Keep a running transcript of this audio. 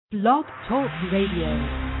Blog Talk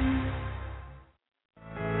Radio.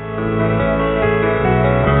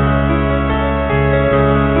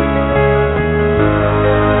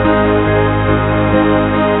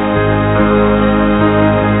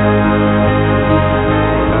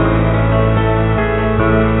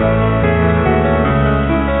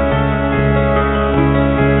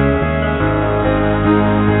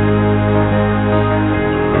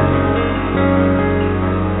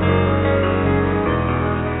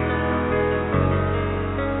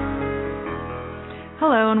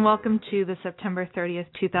 Welcome to the September 30th,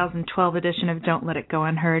 2012 edition of Don't Let It Go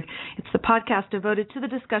Unheard. It's the podcast devoted to the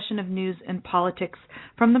discussion of news and politics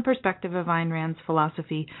from the perspective of Ayn Rand's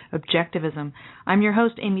philosophy, objectivism. I'm your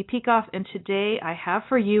host, Amy Peikoff, and today I have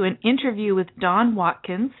for you an interview with Don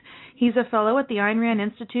Watkins. He's a fellow at the Ayn Rand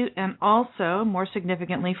Institute and also, more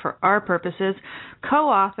significantly for our purposes,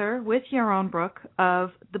 co-author with Yaron Brook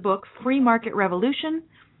of the book Free Market Revolution,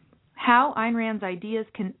 How Ayn Rand's Ideas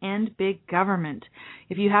Can End Big Government.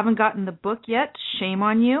 If you haven't gotten the book yet, shame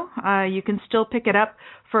on you. You can still pick it up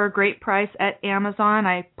for a great price at Amazon.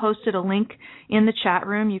 I posted a link in the chat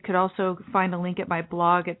room. You could also find a link at my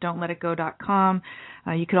blog at don'tletitgo.com.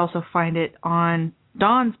 You could also find it on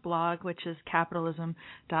Don's blog, which is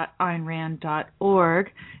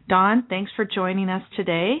capitalism.aynrand.org. Don, thanks for joining us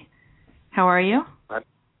today. How are you?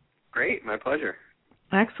 Great, my pleasure.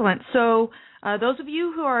 Excellent. So those of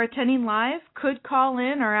you who are attending live could call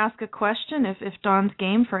in or ask a question if Don's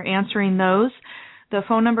game for answering those. The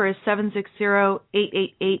phone number is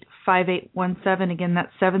 760-888-5817. Again,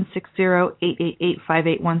 that's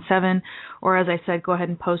 760-888-5817. Or as I said, go ahead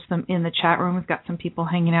and post them in the chat room. We've got some people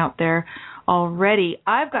hanging out there already.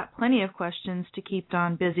 I've got plenty of questions to keep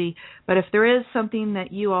Don busy, but if there is something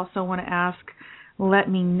that you also want to ask, let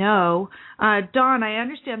me know. Don, I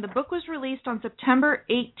understand the book was released on September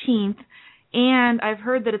 18th, and I've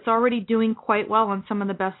heard that it's already doing quite well on some of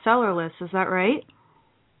the bestseller lists. Is that right?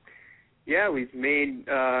 Yeah, we've made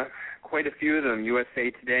quite a few of them.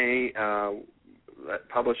 USA Today,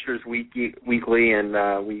 Publishers Weekly, and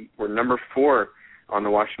we were number 4 on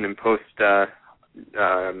the Washington Post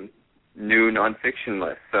new nonfiction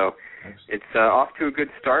list. So it's off to a good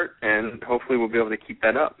start, and hopefully we'll be able to keep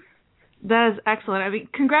that up. That is excellent. I mean,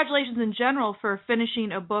 congratulations in general for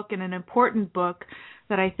finishing a book and an important book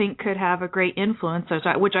that I think could have a great influence,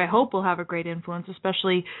 which I hope will have a great influence,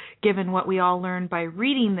 especially given what we all learned by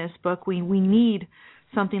reading this book. We need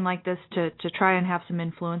something like this to try and have some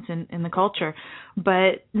influence in the culture.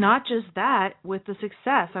 But not just that, with the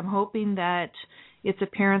success, I'm hoping that its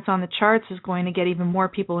appearance on the charts is going to get even more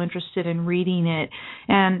people interested in reading it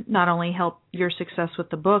and not only help your success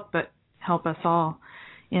with the book, but help us all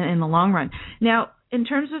in the long run. Now, in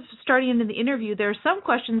terms of starting into the interview, there are some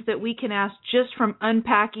questions that we can ask just from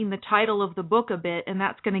unpacking the title of the book a bit, and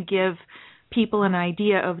that's going to give people an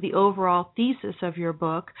idea of the overall thesis of your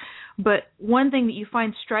book. But one thing that you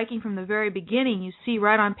find striking from the very beginning, you see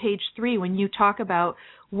right on page 3 when you talk about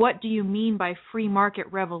what do you mean by free market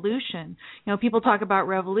revolution. You know, people talk about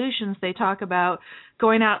revolutions, they talk about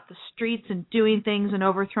going out the streets and doing things and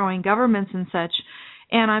overthrowing governments and such.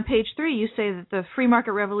 And on page 3, you say that the free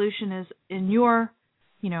market revolution is, in your,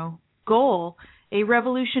 goal, a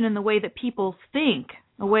revolution in the way that people think,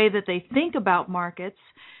 a way that they think about markets.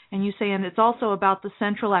 And you say, and it's also about the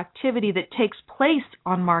central activity that takes place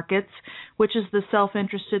on markets, which is the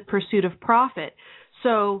self-interested pursuit of profit.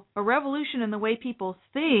 So a revolution in the way people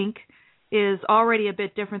think is already a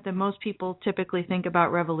bit different than most people typically think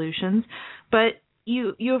about revolutions. But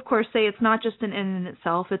you of course say it's not just an end in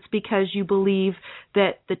itself. It's because you believe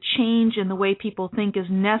that the change in the way people think is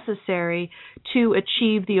necessary to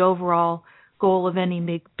achieve the overall goal of ending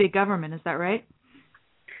big government. Is that right?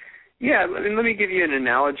 Yeah, let me give you an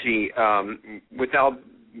analogy without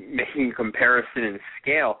making a comparison in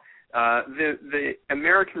scale. The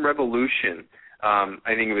American Revolution,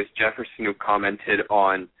 I think it was Jefferson who commented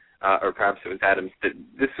on, or perhaps it was Adams, that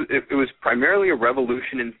it was primarily a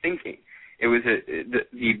revolution in thinking. It was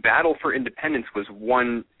the battle for independence was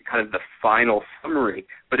one kind of the final summary,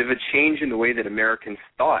 but of a change in the way that Americans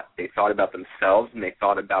thought. They thought about themselves and they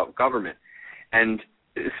thought about government. And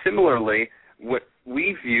similarly, what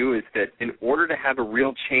we view is that in order to have a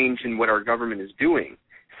real change in what our government is doing,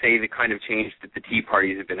 say the kind of change that the Tea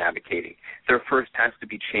Parties have been advocating, there first has to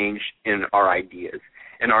be change in our ideas,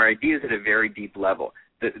 and our ideas at a very deep level.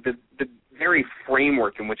 The very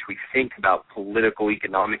framework in which we think about political,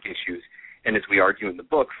 economic issues, and as we argue in the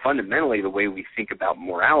book, fundamentally the way we think about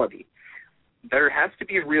morality, there has to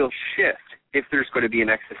be a real shift if there's going to be an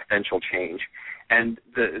existential change. And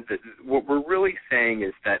what we're really saying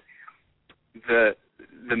is that the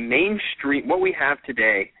mainstream, what we have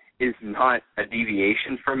today is not a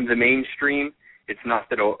deviation from the mainstream. It's not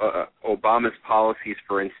that Obama's policies,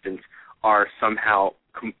 for instance, are somehow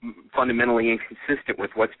fundamentally inconsistent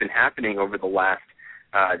with what's been happening over the last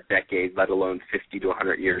decade, let alone 50 to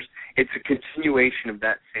 100 years. It's a continuation of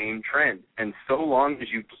that same trend. And so long as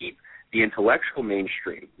you keep the intellectual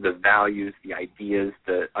mainstream, the values, the ideas,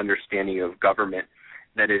 the understanding of government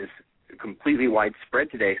that is completely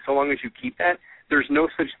widespread today, so long as you keep that, there's no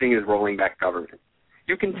such thing as rolling back government.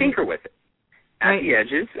 You can tinker with it at the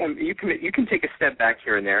edges. You can take a step back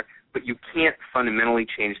here and there, but you can't fundamentally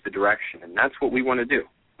change the direction, and that's what we want to do.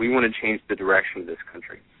 We want to change the direction of this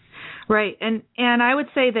country. Right, and I would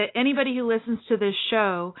say that anybody who listens to this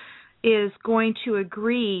show is going to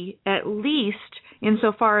agree, at least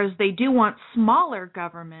insofar as they do want smaller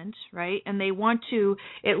government, right, and they want to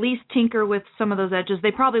at least tinker with some of those edges.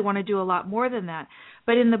 They probably want to do a lot more than that.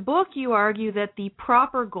 But in the book, you argue that the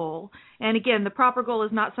proper goal, and again, the proper goal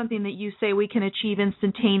is not something that you say we can achieve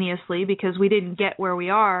instantaneously because we didn't get where we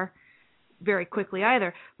are very quickly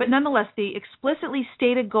either. But nonetheless, the explicitly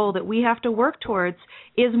stated goal that we have to work towards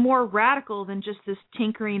is more radical than just this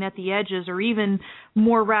tinkering at the edges, or even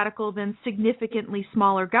more radical than significantly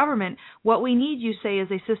smaller government. What we need, you say, is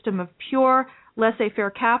a system of pure laissez-faire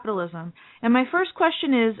capitalism. And my first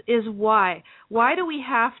question is why? Why do we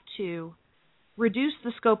have to reduce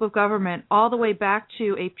the scope of government all the way back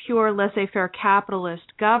to a pure laissez-faire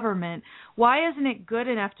capitalist government? Why isn't it good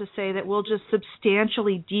enough to say that we'll just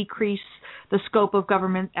substantially decrease the scope of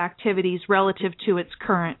government activities relative to its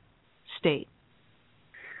current state?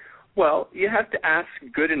 Well, you have to ask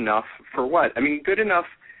good enough for what? I mean, good enough,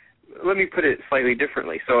 let me put it slightly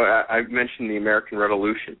differently. So I mentioned the American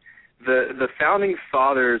Revolution. The Founding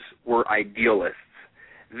Fathers were idealists.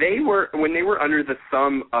 When they were under the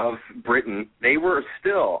thumb of Britain, they were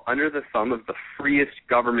still under the thumb of the freest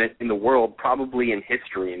government in the world, probably in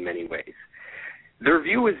history in many ways. Their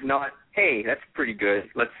view was not, hey, that's pretty good,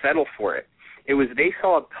 let's settle for it. It was they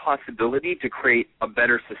saw a possibility to create a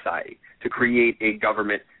better society, to create a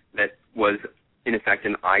government that was, in effect,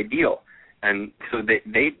 an ideal. And so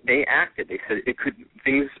they acted. They said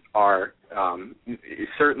things are,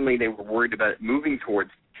 certainly they were worried about moving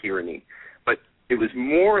towards tyranny, but it was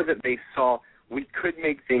more that they saw we could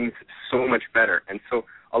make things so much better. And so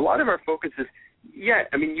a lot of our focus is,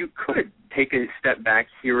 you could take a step back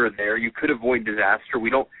here or there. You could avoid disaster.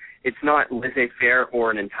 It's not laissez-faire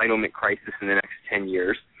or an entitlement crisis in the next 10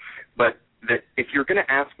 years. But that if you're going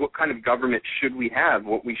to ask what kind of government should we have,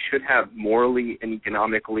 what we should have morally and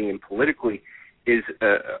economically and politically is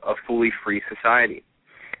a fully free society.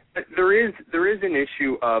 But there is an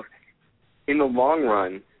issue of, in the long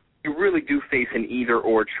run, you really do face an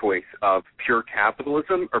either-or choice of pure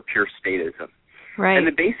capitalism or pure statism. Right. And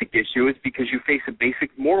the basic issue is because you face a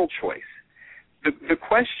basic moral choice. The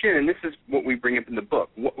question, and this is what we bring up in the book,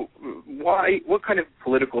 what kind of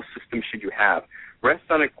political system should you have, rests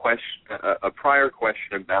on a prior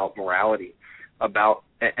question about morality,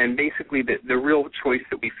 and basically the real choice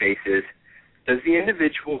that we face is, does the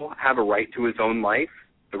individual have a right to his own life,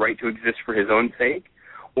 the right to exist for his own sake,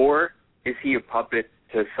 or is he a puppet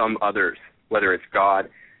to some others, whether it's God,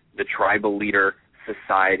 the tribal leader,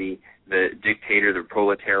 society, the dictator, the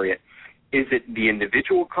proletariat? Is it the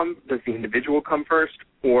individual does the individual come first,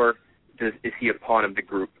 or is he a pawn of the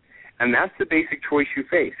group? And that's the basic choice you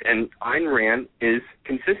face. And Ayn Rand is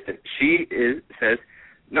consistent. She says,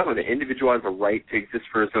 no, the individual has a right to exist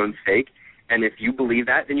for his own sake, and if you believe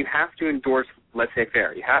that, then you have to endorse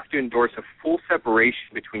laissez-faire. You have to endorse a full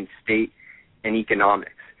separation between state and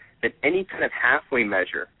economics. That any kind of halfway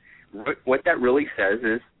measure, what that really says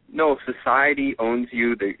is, no, society owns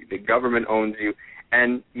you, the government owns you,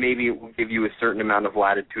 and maybe it will give you a certain amount of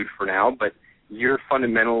latitude for now, but you're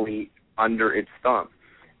fundamentally under its thumb.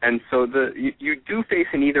 And so you do face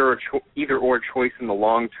an either-or choice in the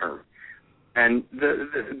long term. And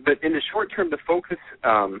but in the short term, the focus,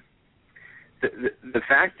 the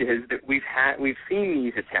fact is that we've seen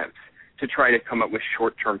these attempts to try to come up with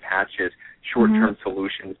short-term patches, short-term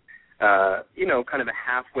solutions, kind of a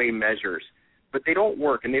halfway measures, but they don't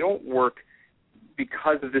work, and they don't work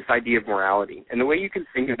because of this idea of morality. And the way you can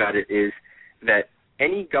think about it is that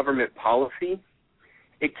any government policy,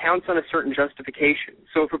 it counts on a certain justification.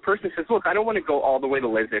 So if a person says, look, I don't want to go all the way to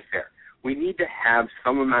laissez-faire, we need to have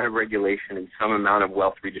some amount of regulation and some amount of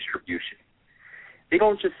wealth redistribution. They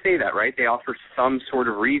don't just say that, right? They offer some sort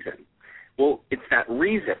of reason. Well, it's that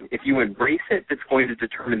reason, if you embrace it, that's going to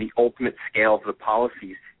determine the ultimate scale of the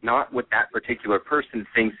policies, not what that particular person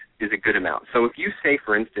thinks is a good amount. So if you say,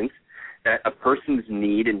 for instance, that a person's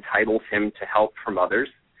need entitles him to help from others,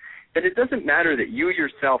 then it doesn't matter that you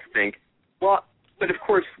yourself think, well, but of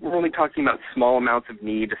course, we're only talking about small amounts of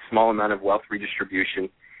need, a small amount of wealth redistribution.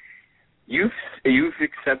 You've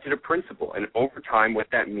accepted a principle, and over time what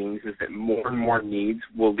that means is that more and more needs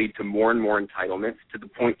will lead to more and more entitlements, to the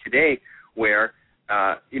point today where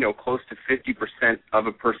close to 50% of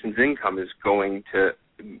a person's income is going to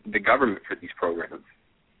the government for these programs.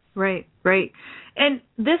 Right. And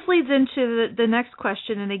this leads into the next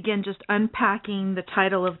question, and again, just unpacking the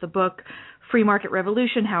title of the book, Free Market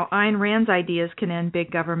Revolution, How Ayn Rand's Ideas Can End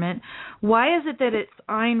Big Government. Why is it that it's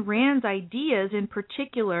Ayn Rand's ideas in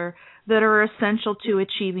particular that are essential to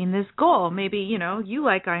achieving this goal? Maybe, you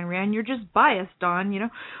like Ayn Rand, you're just biased, Don,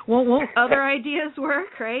 won't other ideas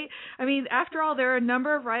work, right? I mean, after all, there are a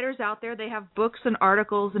number of writers out there, they have books and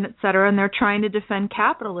articles and et cetera, and they're trying to defend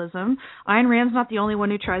capitalism. Ayn Rand's not the only one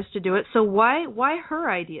who tries to do it, so why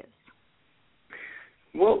her ideas?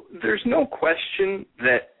 Well, there's no question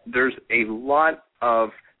that there's a lot of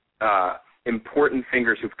important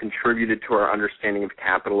thinkers who've contributed to our understanding of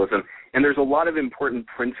capitalism, and there's a lot of important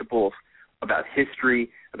principles about history,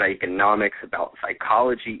 about economics, about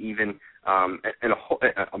psychology even, and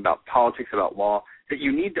about politics, about law, that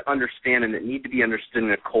you need to understand and that need to be understood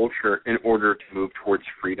in a culture in order to move towards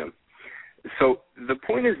freedom. So the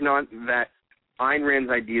point is not that Ayn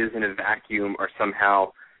Rand's ideas in a vacuum are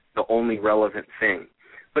somehow the only relevant thing.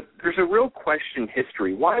 But there's a real question in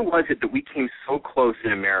history. Why was it that we came so close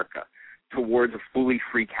in America towards a fully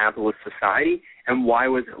free capitalist society, and why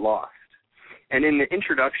was it lost? And in the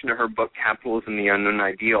introduction to her book, Capitalism, the Unknown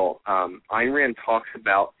Ideal, Ayn Rand talks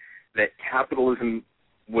about that capitalism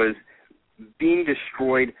was being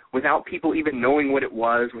destroyed without people even knowing what it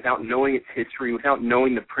was, without knowing its history, without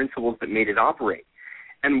knowing the principles that made it operate.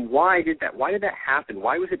 And why did that? Why did that happen?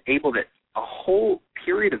 Why was it able that a whole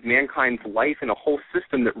period of mankind's life and a whole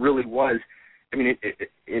system that really was,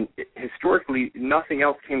 historically, nothing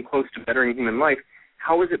else came close to bettering human life.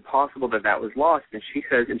 How is it possible that that was lost? And she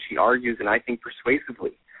says, and she argues, and I think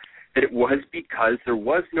persuasively, that it was because there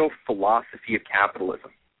was no philosophy of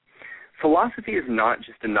capitalism. Philosophy is not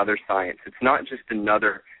just another science. It's not just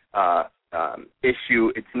another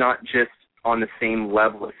issue. It's not just on the same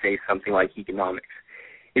level as, say, something like economics.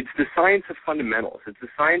 It's the science of fundamentals. It's the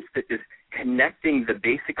science that is connecting the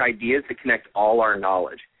basic ideas that connect all our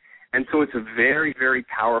knowledge. And so it's a very, very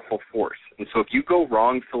powerful force. And so if you go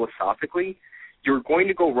wrong philosophically, you're going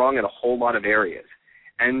to go wrong in a whole lot of areas.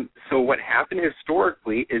 And so what happened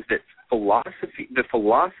historically is that the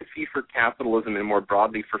philosophy for capitalism and more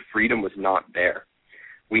broadly for freedom was not there.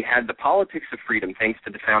 We had the politics of freedom thanks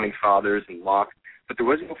to the Founding Fathers and Locke, but there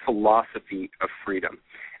was no philosophy of freedom.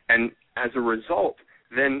 And as a result,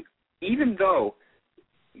 then even though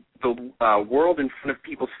the world in front of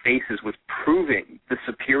people's faces was proving the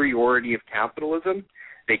superiority of capitalism,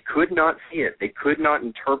 they could not see it. They could not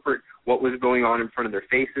interpret what was going on in front of their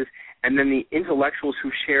faces. And then the intellectuals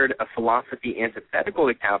who shared a philosophy antithetical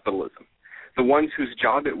to capitalism, the ones whose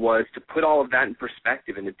job it was to put all of that in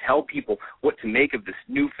perspective and to tell people what to make of this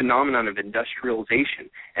new phenomenon of industrialization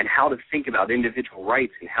and how to think about individual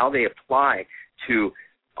rights and how they apply to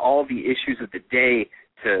all the issues of the day,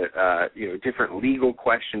 to different legal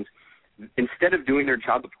questions. Instead of doing their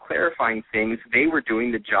job of clarifying things, they were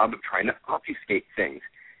doing the job of trying to obfuscate things.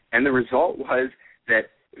 And the result was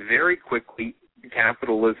that very quickly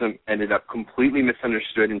capitalism ended up completely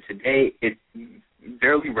misunderstood, and today it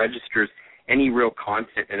barely registers any real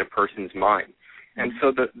content in a person's mind. And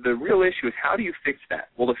so the real issue is, how do you fix that?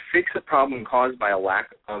 Well, to fix a problem caused by a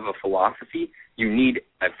lack of a philosophy, you need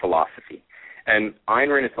a philosophy. And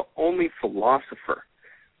Ayn Rand is the only philosopher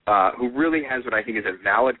who really has what I think is a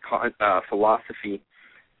valid philosophy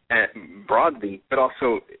broadly, but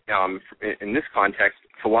also in this context,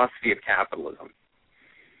 philosophy of capitalism.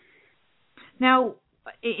 Now,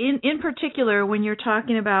 in particular, when you're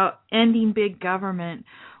talking about ending big government,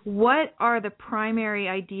 what are the primary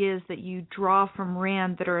ideas that you draw from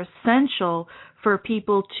Rand that are essential for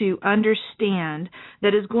people to understand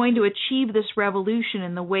that is going to achieve this revolution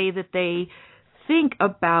in the way that they think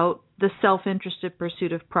about the self-interested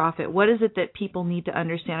pursuit of profit? What is it that people need to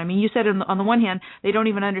understand? I mean, you said on the one hand, they don't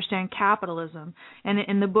even understand capitalism. And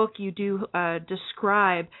in the book, you do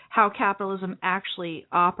describe how capitalism actually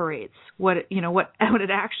operates, what it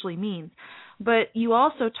actually means. But you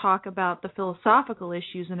also talk about the philosophical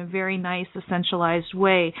issues in a very nice, essentialized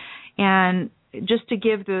way. And just to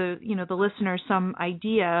give the listeners some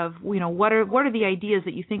idea of, what are the ideas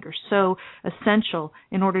that you think are so essential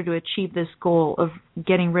in order to achieve this goal of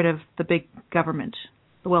getting rid of the big government,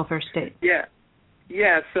 the welfare state?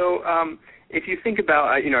 Yeah. So if you think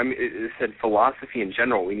about, it said philosophy in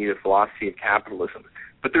general, we need a philosophy of capitalism.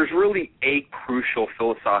 But there's really a crucial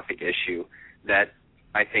philosophic issue that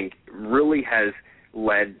I think really has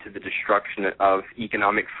led to the destruction of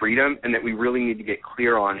economic freedom, and that we really need to get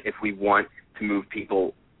clear on if we want to move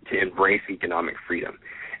people to embrace economic freedom.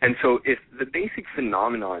 And so if the basic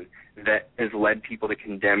phenomenon that has led people to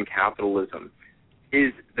condemn capitalism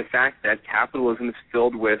is the fact that capitalism is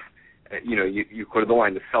filled with, you quoted the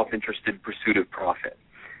line, the self-interested pursuit of profit.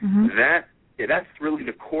 Mm-hmm. That's really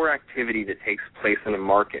the core activity that takes place in a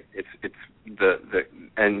market.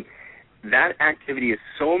 And that activity is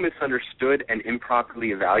so misunderstood and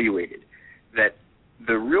improperly evaluated that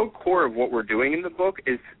the real core of what we're doing in the book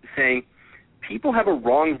is saying people have a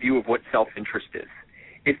wrong view of what self-interest is.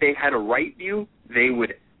 If they had a right view, they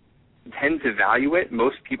would tend to value it.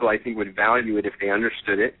 Most people, I think, would value it if they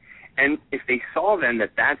understood it. And if they saw then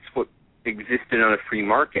that that's what existed on a free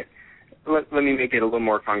market, let me make it a little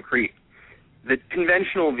more concrete. The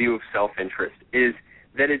conventional view of self-interest is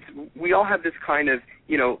that we all have this kind of,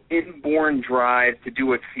 inborn drive to do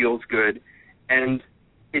what feels good, and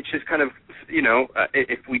it's just kind of,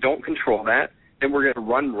 if we don't control that, then we're going to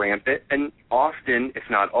run rampant and often, if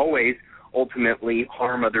not always, ultimately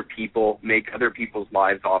harm other people, make other people's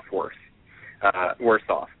lives worse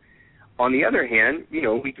off. On the other hand,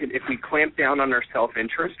 if we clamp down on our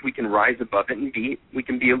self-interest, we can rise above it and we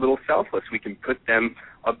can be a little selfless. We can put them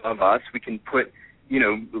above us. We can put,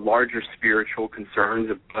 larger spiritual concerns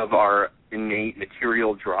above our innate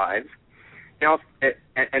material drives. Now,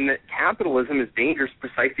 and that capitalism is dangerous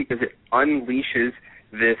precisely because it unleashes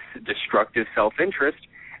this destructive self-interest,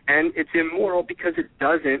 and it's immoral because it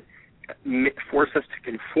doesn't force us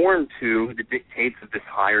to conform to the dictates of this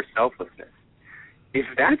higher selflessness. If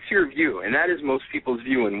that's your view, and that is most people's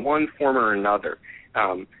view in one form or another,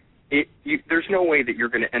 there's no way that you're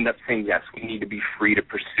going to end up saying, yes, we need to be free to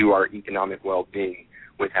pursue our economic well-being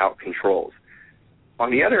without controls. On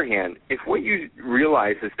the other hand, if what you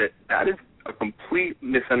realize is that is a complete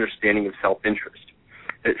misunderstanding of self-interest,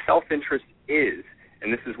 that self-interest is,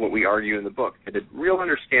 and this is what we argue in the book, that the real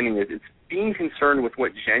understanding is it's being concerned with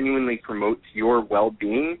what genuinely promotes your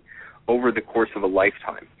well-being over the course of a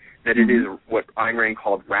lifetime, that it is what Ayn Rand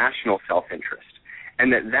called rational self-interest,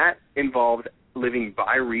 and that involves living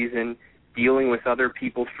by reason, dealing with other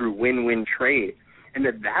people through win-win trade, and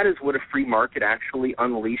that is what a free market actually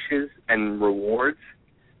unleashes and rewards.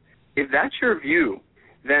 If that's your view,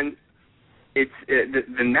 then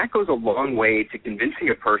then that goes a long way to convincing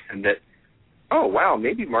a person that, oh, wow,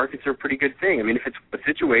 maybe markets are a pretty good thing. I mean, if it's a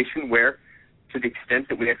situation where to the extent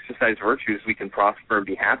that we exercise virtues, we can prosper and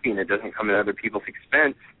be happy and it doesn't come at other people's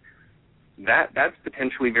expense, that's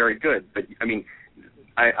potentially very good. But, I mean,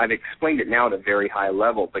 I've explained it now at a very high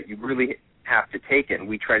level, but you really have to take it, and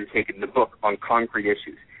we try to take it in the book on concrete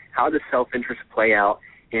issues. How does self-interest play out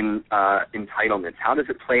in entitlements? How does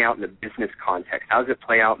it play out in the business context? How does it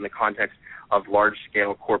play out in the context of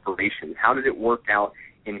large-scale corporations? How did it work out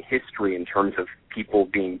in history in terms of people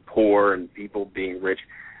being poor and people being rich?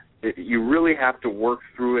 You really have to work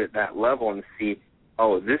through it at that level and see,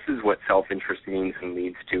 oh, this is what self-interest means and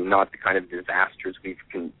leads to, not the kind of disasters we've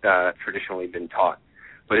traditionally been taught.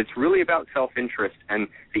 But it's really about self-interest and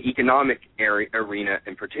the economic arena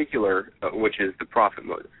in particular, which is the profit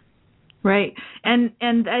motive. Right. And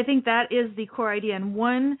I think that is the core idea. And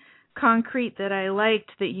one concrete that I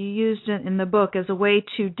liked that you used in the book as a way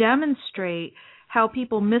to demonstrate how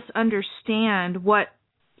people misunderstand what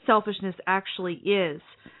selfishness actually is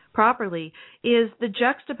properly is the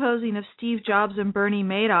juxtaposing of Steve Jobs and Bernie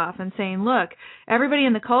Madoff and saying, look, everybody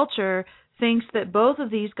in the culture thinks that both of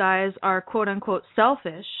these guys are quote-unquote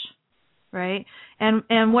selfish, right?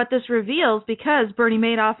 And what this reveals, because Bernie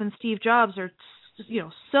Madoff and Steve Jobs are,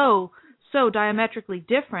 so diametrically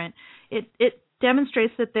different, it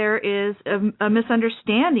demonstrates that there is a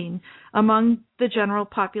misunderstanding among the general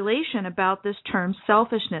population about this term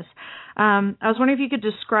selfishness. I was wondering if you could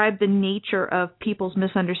describe the nature of people's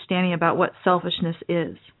misunderstanding about what selfishness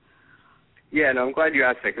is. Yeah, no, I'm glad you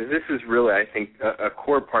asked that, because this is really, I think, a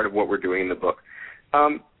core part of what we're doing in the book.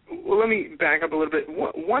 Well, let me back up a little bit.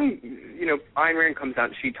 One, Ayn Rand comes out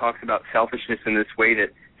and she talks about selfishness in this way that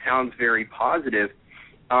sounds very positive,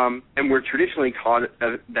 and we're traditionally taught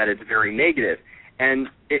that it's very negative. And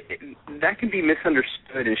that can be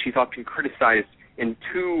misunderstood, and she's often criticized in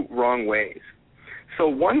two wrong ways. So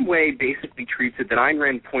one way basically treats it that Ayn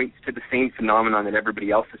Rand points to the same phenomenon that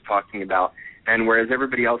everybody else is talking about, and whereas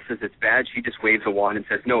everybody else says it's bad, she just waves a wand and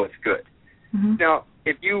says, no, it's good. Mm-hmm. Now,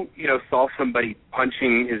 if you saw somebody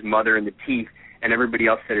punching his mother in the teeth and everybody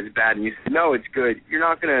else said it's bad and you said, no, it's good, you're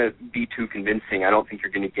not going to be too convincing. I don't think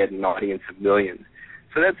you're going to get an audience of millions.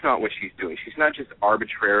 So that's not what she's doing. She's not just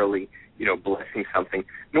arbitrarily, blessing something,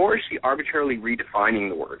 nor is she arbitrarily redefining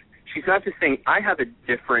the word. she's not just saying, I have a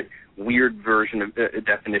different weird version of a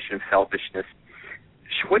definition of selfishness.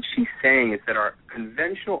 What she's saying is that our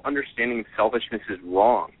conventional understanding of selfishness is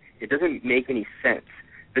wrong. It doesn't make any sense.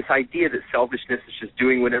 This idea that selfishness is just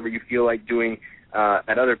doing whatever you feel like doing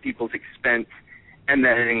at other people's expense, and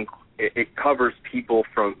that it covers people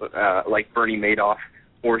from like Bernie Madoff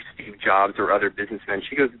or Steve Jobs or other businessmen.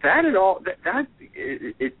 She goes,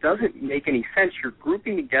 it doesn't make any sense. You're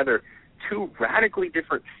grouping together two radically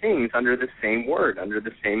different things under the same word, under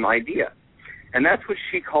the same idea. And that's what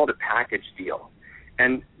she called a package deal.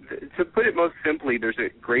 And to put it most simply, there's a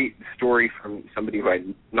great story from somebody who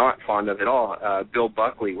I'm not fond of at all, Bill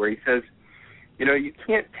Buckley, where he says, you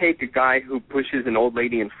can't take a guy who pushes an old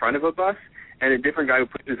lady in front of a bus and a different guy who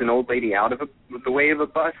pushes an old lady out of the way of a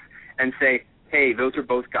bus and say, hey, those are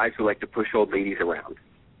both guys who like to push old ladies around.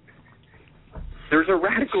 There's a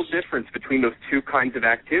radical difference between those two kinds of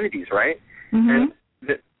activities, right? Mm-hmm. And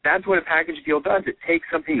that's what a package deal does. It takes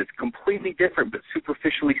something that's completely different but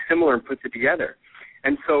superficially similar and puts it together.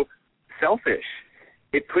 And so selfish,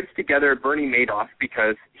 it puts together Bernie Madoff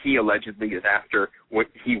because he allegedly is after what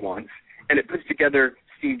he wants, and it puts together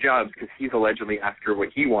Steve Jobs because he's allegedly after what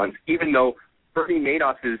he wants, even though Bernie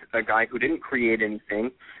Madoff is a guy who didn't create anything,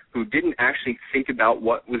 who didn't actually think about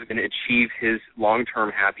what was going to achieve his long-term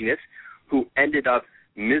happiness, who ended up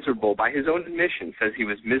miserable by his own admission, says he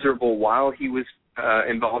was miserable while he was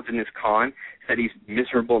involved in this con, said he's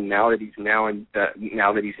miserable now that he's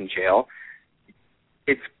in jail.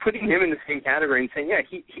 It's putting him in the same category and saying, yeah,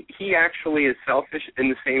 he actually is selfish in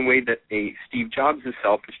the same way that a Steve Jobs is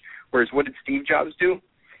selfish. Whereas what did Steve Jobs do?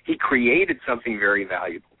 He created something very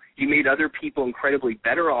valuable. He made other people incredibly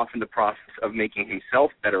better off in the process of making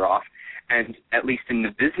himself better off, and at least in the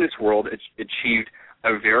business world, achieved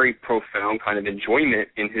a very profound kind of enjoyment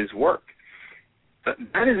in his work. But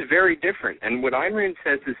that is very different. And what Ayn Rand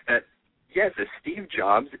says is that, yes, a Steve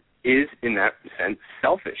Jobs is, in that sense,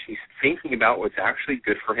 selfish. He's thinking about what's actually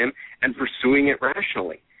good for him and pursuing it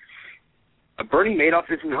rationally. Bernie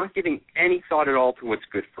Madoff is not giving any thought at all to what's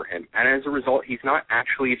good for him, and as a result, he's not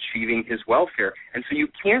actually achieving his welfare. And so you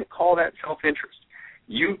can't call that self-interest.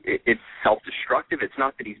 It's self-destructive. It's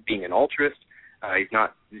not that he's being an altruist. He's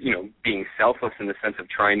not, being selfless in the sense of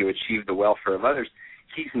trying to achieve the welfare of others.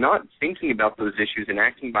 He's not thinking about those issues and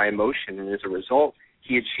acting by emotion, and as a result,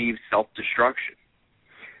 he achieves self-destruction.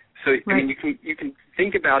 So, right. I mean, you can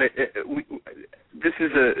think about it. This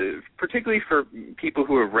is particularly for people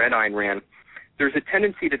who have read Ayn Rand, there's a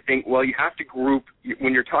tendency to think, well, you have to group,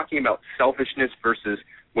 when you're talking about selfishness versus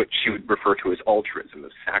what she would refer to as altruism,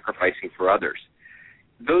 of sacrificing for others.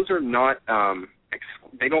 Those are not,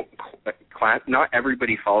 not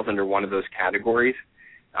everybody falls under one of those categories.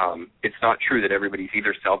 It's not true that everybody's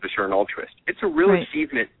either selfish or an altruist. It's a real right.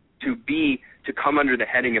 achievement to come under the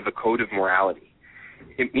heading of a code of morality.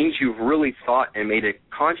 It means you've really thought and made a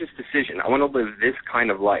conscious decision. I want to live this kind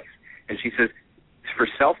of life. And she says, for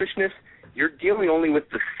selfishness, you're dealing only with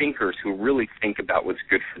the thinkers who really think about what's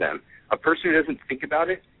good for them. A person who doesn't think about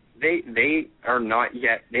it, they are not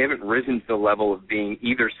yet, they haven't risen to the level of being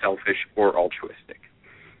either selfish or altruistic.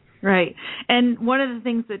 Right. And one of the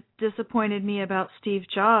things that disappointed me about Steve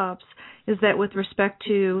Jobs is that with respect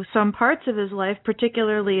to some parts of his life,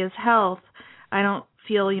 particularly his health, I don't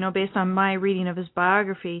feel, based on my reading of his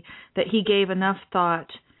biography, that he gave enough thought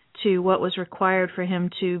to what was required for him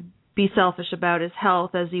to be selfish about his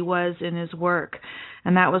health as he was in his work.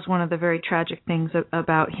 And that was one of the very tragic things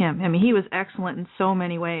about him. I mean, he was excellent in so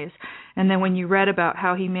many ways. And then when you read about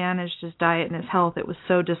how he managed his diet and his health, it was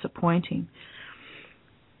so disappointing.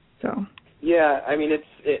 So. Yeah, I mean,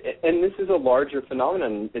 and this is a larger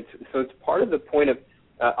phenomenon. It's part of the point of,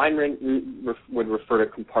 Ayn Rand would refer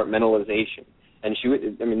to compartmentalization. And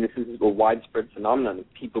this is a widespread phenomenon of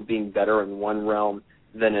people being better in one realm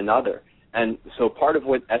than another. And so part of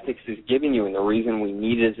what ethics is giving you, and the reason we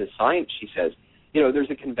need it as a science, she says, there's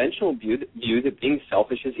a conventional view that being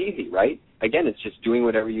selfish is easy, right? Again, it's just doing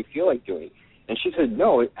whatever you feel like doing. And she said,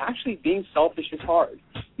 no, actually being selfish is hard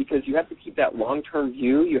because you have to keep that long-term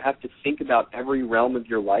view. You have to think about every realm of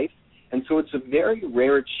your life. And so it's a very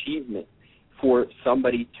rare achievement for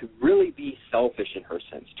somebody to really be selfish in her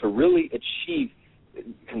sense, to really achieve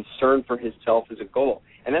concern for himself as a goal.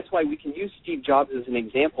 And that's why we can use Steve Jobs as an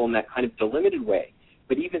example in that kind of delimited way.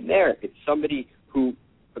 But even there, it's somebody who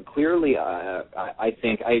clearly, I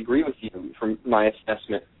think, I agree with you from my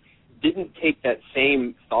assessment, didn't take that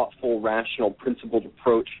same thoughtful, rational, principled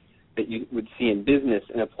approach that you would see in business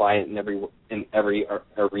and apply it in every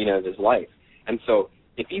arena of his life. And so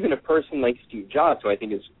if even a person like Steve Jobs, who I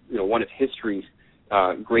think is one of history's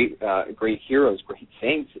great heroes, great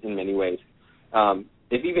saints in many ways,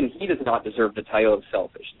 if even he does not deserve the title of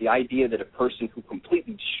selfish, the idea that a person who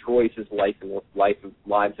completely destroys his life and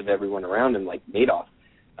lives of everyone around him, like Madoff,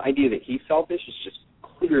 the idea that he's selfish is just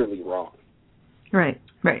clearly wrong. Right.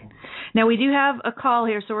 Now, we do have a call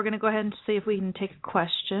here, so we're going to go ahead and see if we can take a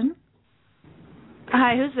question.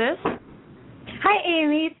 Hi, who's this? Hi,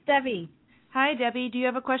 Amy. It's Debbie. Hi, Debbie. Do you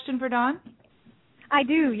have a question for Dawn? I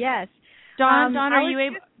do, yes. Dawn, are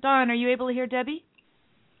you able to hear Debbie?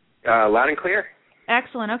 Loud and clear.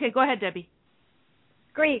 Excellent. Okay, go ahead, Debbie.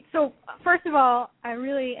 Great. So, first of all, I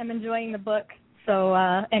really am enjoying the book. So,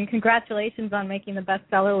 and congratulations on making the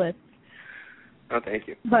bestseller list. Oh, thank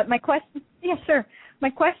you. But my question, My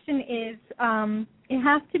question is, it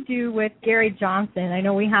has to do with Gary Johnson. I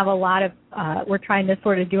know we have a lot of, we're trying to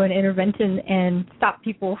sort of do an intervention and stop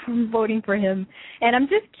people from voting for him. And I'm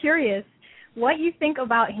just curious what you think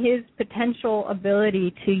about his potential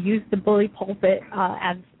ability to use the bully pulpit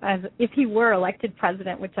as if he were elected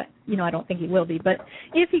president, which I don't think he will be, but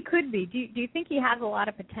if he could be, do you think he has a lot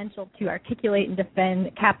of potential to articulate and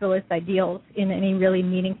defend capitalist ideals in any really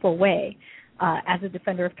meaningful way as a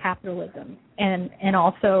defender of capitalism? And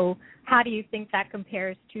also, how do you think that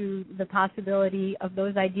compares to the possibility of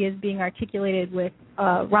those ideas being articulated with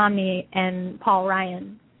Romney and Paul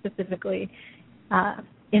Ryan specifically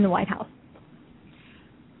in the White House?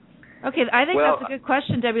 Okay, I think that's a good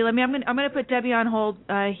question, Debbie. I'm going to put Debbie on hold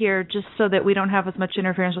here just so that we don't have as much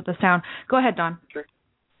interference with the sound. Go ahead, Don. Sure.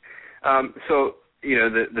 So,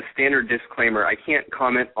 the standard disclaimer, I can't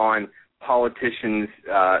comment on politicians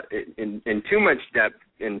in too much depth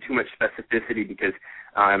and too much specificity because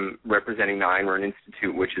I'm representing the Ayn Rand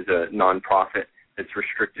Institute, which is a nonprofit that's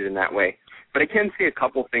restricted in that way. But I can say a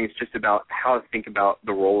couple things just about how to think about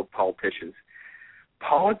the role of politicians.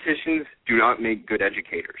 Politicians do not make good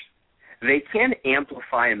educators. They can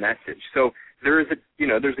amplify a message. So there's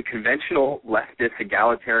a conventional leftist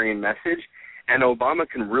egalitarian message, and Obama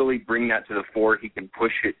can really bring that to the fore. He can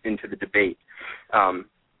push it into the debate.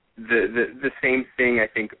 The same thing, I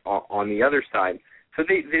think, on the other side. So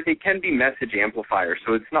they can be message amplifiers.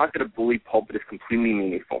 So it's not that a bully pulpit is completely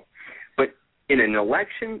meaningful. But in an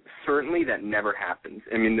election, certainly that never happens.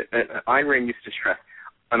 I mean, Ayn Rand used to stress,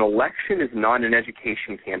 an election is not an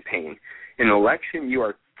education campaign. In an election, you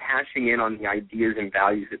are cashing in on the ideas and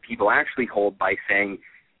values that people actually hold by saying,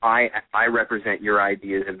 I represent your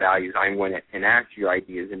ideas and values. I'm going to enact your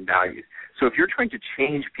ideas and values. So if you're trying to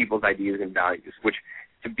change people's ideas and values, which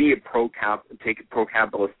to be take a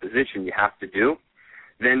pro-capitalist position you have to do,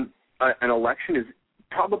 then an election is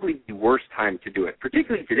probably the worst time to do it,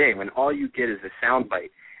 particularly today when all you get is a soundbite.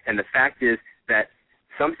 And the fact is that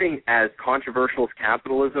something as controversial as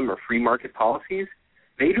capitalism or free market policies,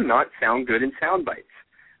 they do not sound good in sound bites.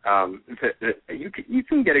 You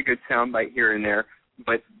can get a good sound bite here and there,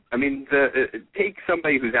 but I mean, take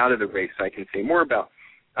somebody who's out of the race so I can say more about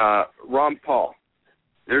Ron Paul.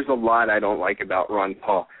 There's a lot I don't like about Ron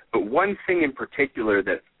Paul, but one thing in particular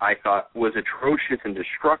that I thought was atrocious and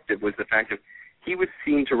destructive was the fact that he was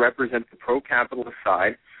seen to represent the pro-capitalist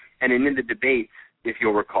side, and in the debates, if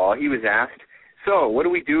you'll recall, he was asked, so what do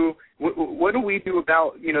we do? What do we do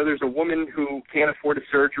about, there's a woman who can't afford a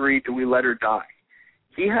surgery, do we let her die?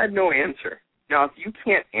 He had no answer. Now, if you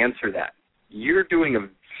can't answer that, you're doing a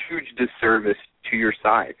huge disservice to your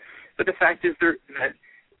side. But the fact is that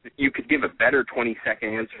you could give a better 20-second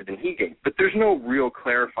answer than he gave, but there's no real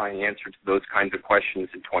clarifying answer to those kinds of questions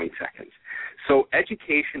in 20 seconds. So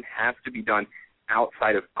education has to be done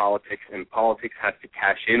outside of politics, and politics has to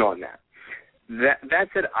cash in on that. That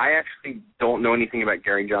said, I actually don't know anything about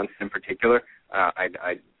Gary Johnson in particular.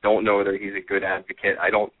 I don't know whether he's a good advocate. I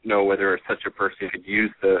don't know whether such a person could use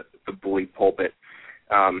the bully pulpit.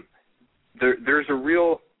 There's a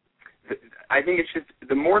real – I think it's just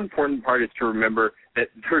the more important part is to remember that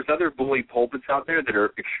there's other bully pulpits out there that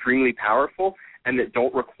are extremely powerful and that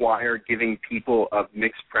don't require giving people of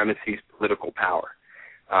mixed premises political power.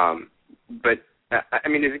 But I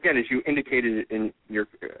mean, again, as you indicated in your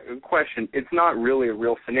question, it's not really a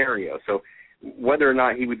real scenario. So whether or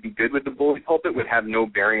not he would be good with the bully pulpit would have no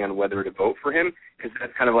bearing on whether to vote for him, because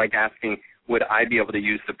that's kind of like asking, would I be able to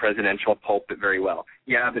use the presidential pulpit very well?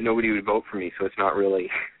 Yeah, but nobody would vote for me, so it's not really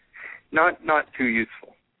not too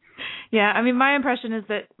useful. Yeah, I mean, my impression is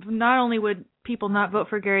that not only would people not vote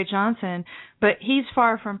for Gary Johnson, but he's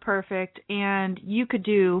far from perfect, and you could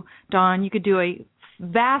do a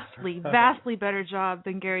vastly better job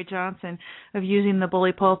than Gary Johnson of using the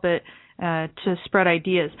bully pulpit to spread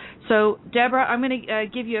ideas. So, Deborah, I'm going to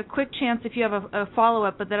give you a quick chance if you have a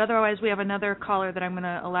follow-up, but that otherwise we have another caller that I'm going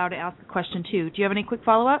to allow to ask a question too. Do you have any quick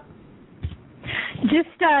follow-up? Just,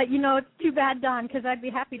 it's too bad, Don, because I'd be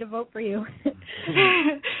happy to vote for you.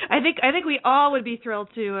 I think we all would be thrilled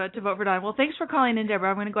to vote for Don. Well, thanks for calling in, Deborah.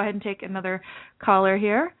 I'm going to go ahead and take another caller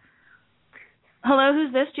here. Hello,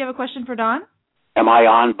 who's this? Do you have a question for Don? Am I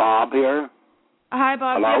on, Bob, here? Hi,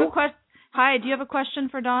 Bob. Hello? Hi, do you have a question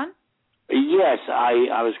for Don? Yes,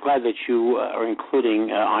 I was glad that you are including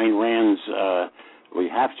Ayn Rand's, we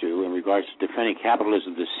have to, in regards to defending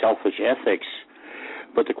capitalism, the selfish ethics.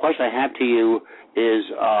 But the question I have to you is,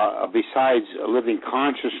 besides living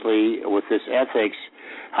consciously with this ethics,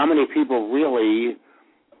 how many people really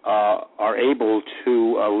are able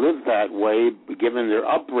to live that way given their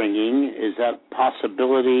upbringing? Is that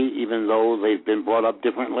possibility even though they've been brought up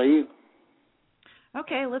differently?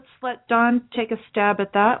 Okay, let's let Don take a stab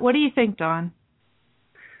at that. What do you think, Don?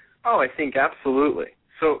 Oh, I think absolutely.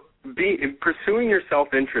 So pursuing your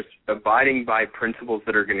self-interest, abiding by principles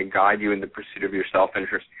that are going to guide you in the pursuit of your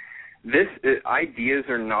self-interest, ideas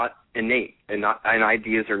are not innate, and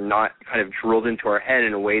ideas are not kind of drilled into our head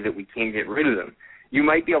in a way that we can't get rid of them. You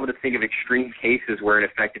might be able to think of extreme cases where, in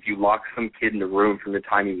effect, if you lock some kid in a room from the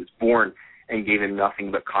time he was born and gave him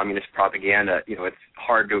nothing but communist propaganda, it's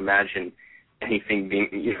hard to imagine anything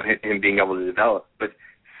him being able to develop. But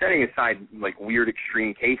setting aside like weird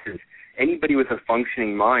extreme cases, anybody with a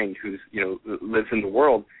functioning mind who's lives in the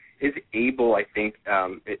world is able, I think,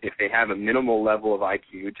 if they have a minimal level of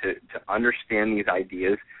IQ, to understand these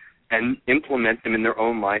ideas and implement them in their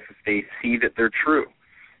own life if they see that they're true.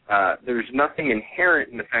 There's nothing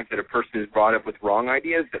inherent in the fact that a person is brought up with wrong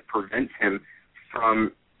ideas that prevents him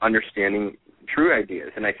from understanding true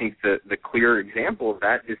ideas. And I think the clear example of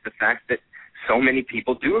that is the fact that so many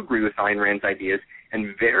people do agree with Ayn Rand's ideas,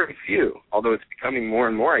 and very few, although it's becoming more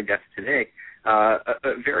and more, I guess, today,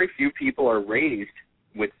 very few people are raised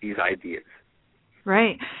with these ideas.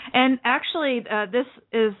 Right. And actually, this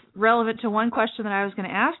is relevant to one question that I was going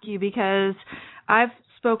to ask you, because I've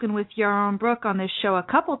spoken with Yaron Brook on this show a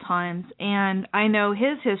couple times, and I know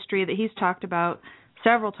his history that he's talked about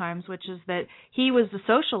several times, which is that he was the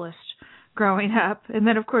socialist growing up, and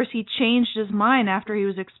then, of course, he changed his mind after he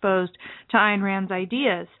was exposed to Ayn Rand's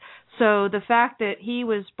ideas. So the fact that he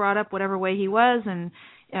was brought up whatever way he was and,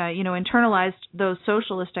 internalized those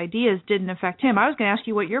socialist ideas didn't affect him. I was going to ask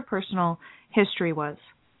you what your personal history was.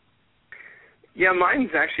 Yeah,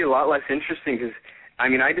 mine's actually a lot less interesting because,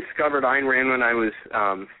 I discovered Ayn Rand when I was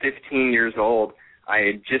 15 years old. I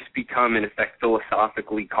had just become, in effect,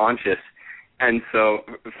 philosophically conscious. And so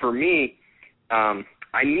for me,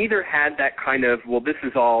 I neither had that kind of, well, this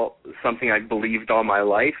is all something I've believed all my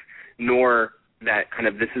life, nor that kind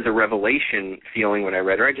of this is a revelation feeling when I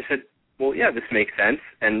read her. I just said, well, yeah, this makes sense,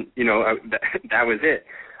 and, that was it.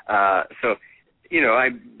 So,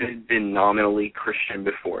 I've been nominally Christian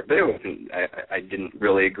before, but it wasn't, I didn't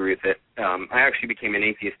really agree with it. I actually became an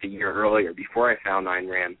atheist a year earlier, before I found Ayn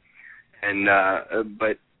Rand, and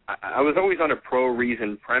but I was always on a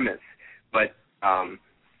pro-reason premise, but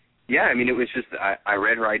yeah, it was just I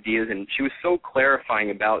read her ideas, and she was so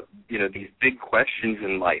clarifying about, these big questions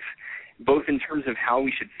in life, both in terms of how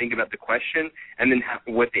we should think about the question and then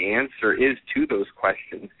what the answer is to those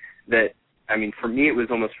questions, that, for me, it was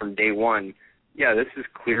almost from day one, yeah, this is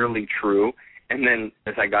clearly true. And then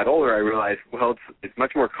as I got older, I realized, well, it's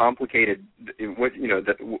much more complicated. It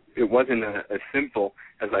wasn't as simple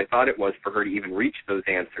as I thought it was for her to even reach those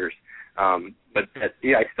answers. But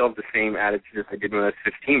I still have the same attitude as I did when I was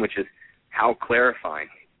 15, which is how clarifying.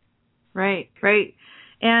 Right.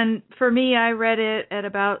 And for me, I read it at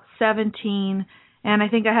about 17, and I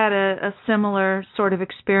think I had a similar sort of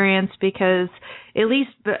experience because at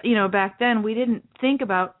least, back then we didn't think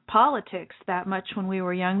about politics that much when we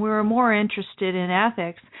were young. We were more interested in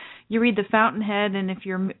ethics. You read The Fountainhead, and if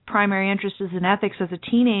your primary interest is in ethics as a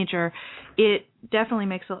teenager, it definitely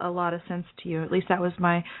makes a lot of sense to you. At least that was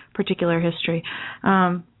my particular history.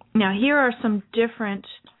 Now, here are some different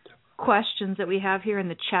questions that we have here in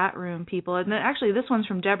the chat room, people. And actually, this one's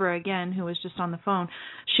from Deborah again, who was just on the phone.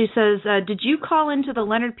 She says, did you call into the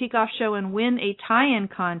Leonard Peikoff show and win a tie-in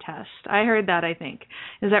contest? I heard that, I think.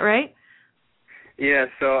 Is that right? Yeah,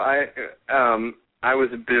 so I was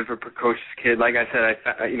a bit of a precocious kid. Like I said,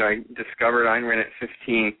 I discovered Ayn Rand at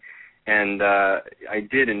 15, and I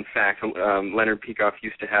did, in fact. Leonard Peikoff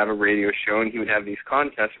used to have a radio show, and he would have these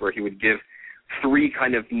contests where he would give 3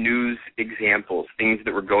 kind of news examples, things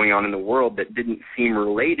that were going on in the world that didn't seem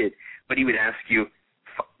related, but he would ask you,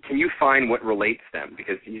 can you find what relates them?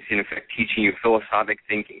 Because he's, in effect, teaching you philosophic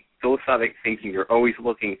thinking. Philosophic thinking, you're always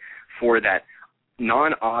looking for that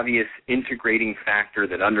non-obvious integrating factor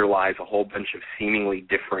that underlies a whole bunch of seemingly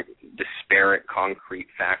different, disparate, concrete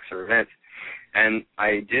facts or events. And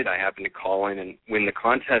I did. I happened to call in and win the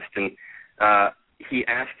contest, and he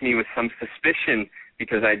asked me with some suspicion,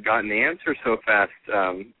 because I'd gotten the answer so fast,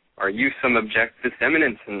 are you some objectivist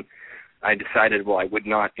eminence? And I decided, well, I would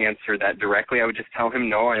not answer that directly. I would just tell him,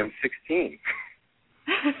 no, I am 16.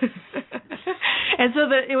 And so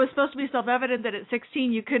it was supposed to be self-evident that at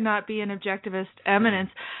 16 you could not be an objectivist eminence.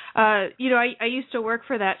 I used to work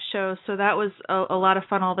for that show, so that was a lot of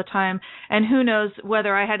fun all the time. And who knows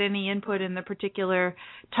whether I had any input in the particular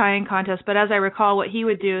tying contest. But as I recall, what he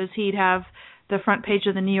would do is he'd have the front page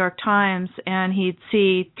of the New York Times, and he'd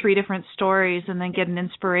see 3 different stories and then get an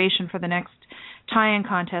inspiration for the next tie-in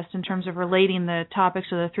contest in terms of relating the topics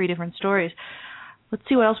of the 3 different stories. Let's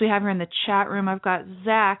see what else we have here in the chat room. I've got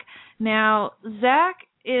Zach. Now, Zach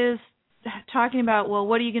is talking about, well,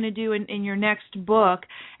 what are you going to do in your next book?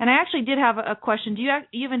 And I actually did have a question. Do you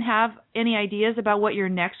even have any ideas about what your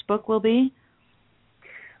next book will be?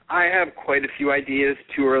 I have quite a few ideas,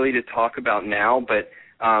 too early to talk about now, but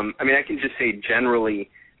I can just say generally,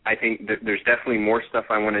 I think that there's definitely more stuff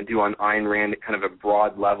I want to do on Ayn Rand at kind of a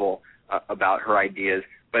broad level about her ideas.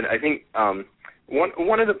 But I think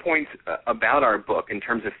one of the points about our book in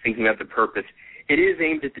terms of thinking about the purpose, it is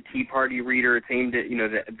aimed at the Tea Party reader. It's aimed at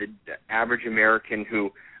the average American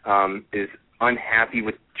who is unhappy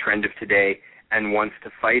with the trend of today and wants to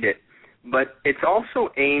fight it. But it's also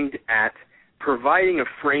aimed at providing a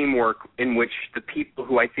framework in which the people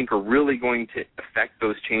who I think are really going to affect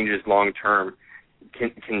those changes long term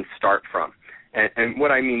can start from. And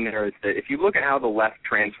what I mean there is that if you look at how the left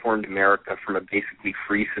transformed America from a basically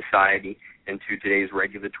free society into today's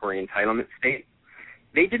regulatory entitlement state,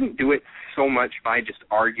 they didn't do it so much by just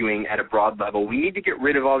arguing at a broad level, we need to get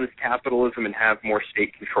rid of all this capitalism and have more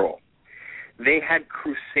state control. They had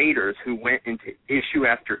crusaders who went into issue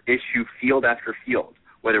after issue, field after field,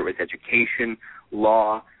 whether it was education,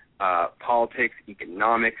 law, politics,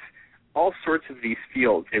 economics, all sorts of these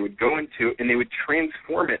fields they would go into, and they would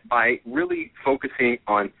transform it by really focusing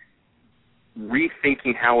on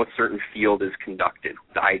rethinking how a certain field is conducted,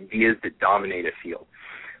 the ideas that dominate a field.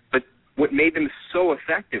 But what made them so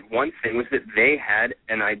effective, one thing was that they had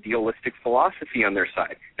an idealistic philosophy on their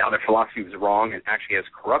side. Now, their philosophy was wrong and actually has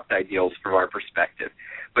corrupt ideals from our perspective,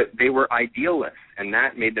 but they were idealists, and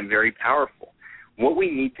that made them very powerful. What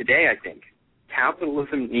we need today, I think,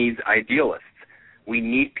 capitalism needs idealists. We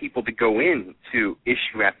need people to go into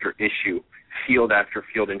issue after issue, field after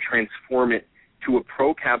field, and transform it to a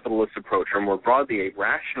pro-capitalist approach, or more broadly, a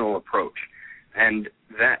rational approach. And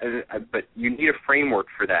but you need a framework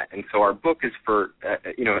for that. And so our book is for,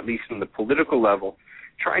 at least on the political level,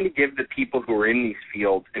 trying to give the people who are in these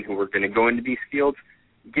fields and who are going to go into these fields,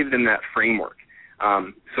 give them that framework.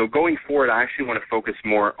 So going forward, I actually want to focus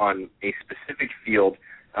more on a specific field.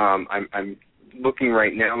 I'm looking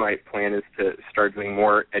right now, my plan is to start doing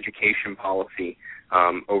more education policy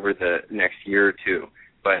over the next year or two.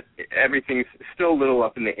 But everything's still a little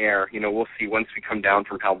up in the air. We'll see once we come down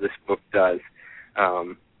from how this book does.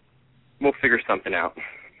 We'll figure something out.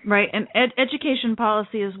 Right, and education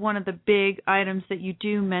policy is one of the big items that you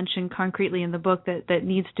do mention concretely in the book that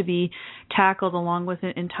needs to be tackled along with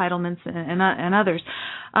entitlements and others.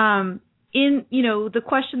 The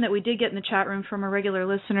question that we did get in the chat room from a regular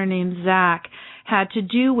listener named Zach had to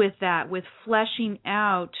do with that, with fleshing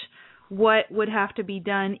out what would have to be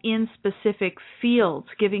done in specific fields,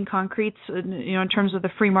 giving concretes, in terms of the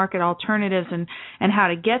free market alternatives and how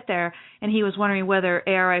to get there. And he was wondering whether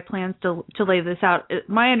ARI plans to lay this out.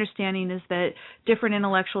 My understanding is that different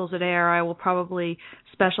intellectuals at ARI will probably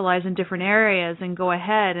specialize in different areas and go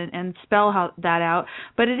ahead and spell that out.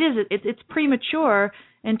 But it's premature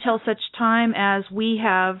until such time as we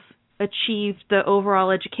have achieved the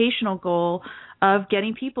overall educational goal of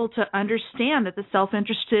getting people to understand that the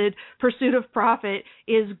self-interested pursuit of profit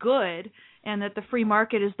is good and that the free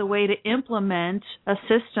market is the way to implement a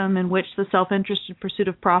system in which the self-interested pursuit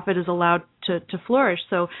of profit is allowed to flourish.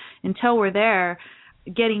 So until we're there,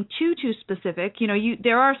 getting too specific,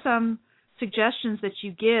 there are some suggestions that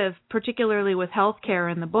you give, particularly with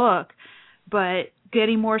healthcare in the book, but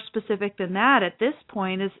getting more specific than that at this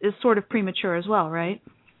point is sort of premature as well, right?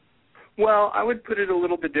 Well, I would put it a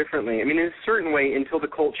little bit differently. In a certain way, until the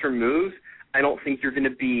culture moves, I don't think you're going to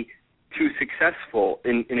be too successful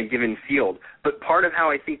in a given field. But part of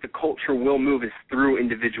how I think the culture will move is through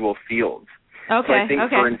individual fields. Okay. So I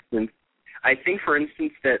think, for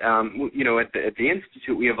instance, that at the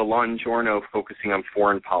Institute we have Alon Giorno focusing on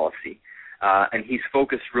foreign policy, and he's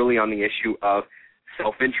focused really on the issue of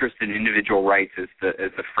self-interest and individual rights as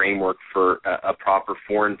the framework for a proper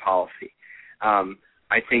foreign policy.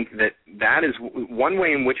 I think that is one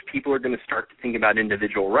way in which people are going to start to think about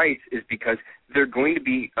individual rights, is because they're going to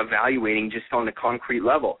be evaluating just on a concrete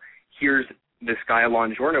level. Here's this guy,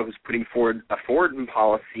 Alon Giorno, who's putting forward a foreign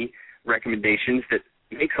policy recommendations that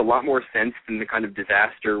makes a lot more sense than the kind of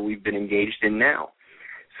disaster we've been engaged in now.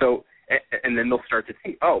 So, and then they'll start to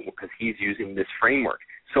think, because he's using this framework.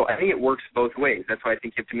 So I think it works both ways. That's why I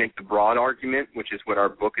think you have to make the broad argument, which is what our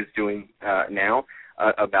book is doing now,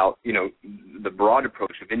 about, the broad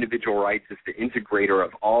approach of individual rights as the integrator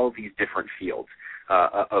of all these different fields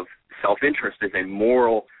of self-interest as a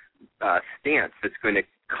moral stance that's going to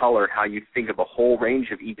color how you think of a whole range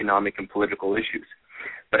of economic and political issues.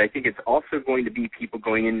 But I think it's also going to be people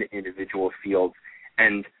going into individual fields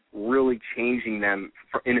and really changing them,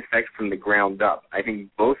 in effect, from the ground up. I think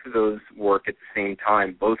both of those work at the same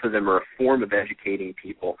time. Both of them are a form of educating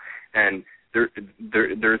people. And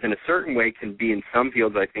there's in a certain way can be in some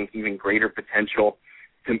fields, I think, even greater potential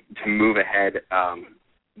to move ahead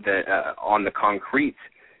on the concrete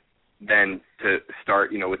than to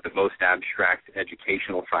start, with the most abstract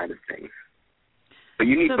educational side of things. But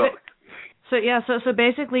you need both. So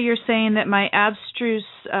basically you're saying that my abstruse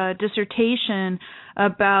dissertation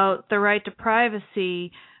about the right to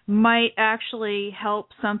privacy might actually help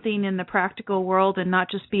something in the practical world and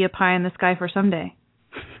not just be a pie in the sky for someday.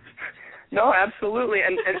 No, absolutely.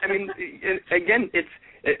 And I mean, again,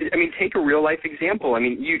 take a real life example. I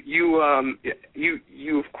mean, you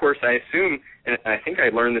of course, I assume, and I think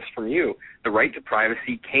I learned this from you, the right to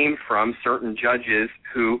privacy came from certain judges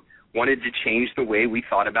who wanted to change the way we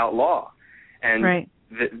thought about law. And right.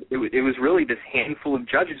 It was really this handful of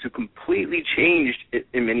judges who completely changed,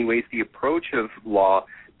 in many ways, the approach of law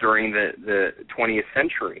during the 20th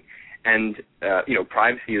century. And,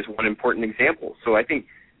 privacy is one important example. So I think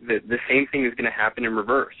that the same thing is going to happen in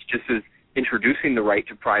reverse. Just as introducing the right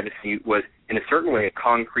to privacy was, in a certain way, a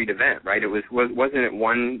concrete event, right? Wasn't it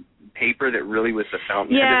one paper that really was the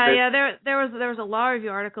fountainhead of it? Yeah. There was a law review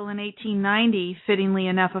article in 1890, fittingly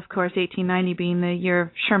enough, of course, 1890 being the year of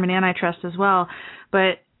Sherman antitrust as well.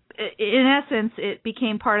 But in essence, it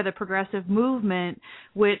became part of the progressive movement,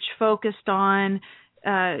 which focused on,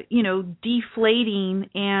 deflating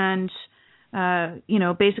and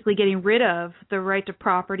basically getting rid of the right to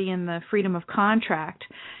property and the freedom of contract.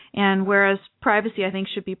 And whereas privacy, I think,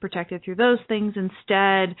 should be protected through those things,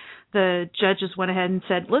 instead the judges went ahead and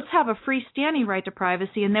said, let's have a freestanding right to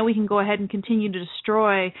privacy, and then we can go ahead and continue to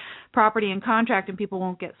destroy property and contract, and people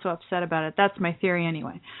won't get so upset about it. That's my theory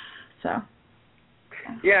anyway. So.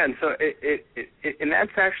 Yeah, and so and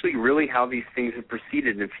that's actually really how these things have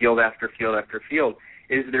proceeded in field after field after field,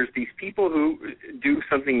 is there's these people who do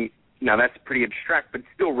something. Now, that's pretty abstract, but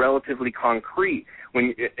still relatively concrete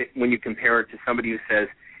when you compare it to somebody who says,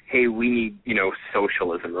 hey, we need,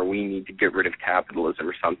 socialism, or we need to get rid of capitalism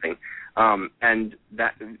or something. And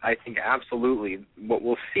that, I think, absolutely, what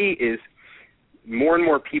we'll see is more and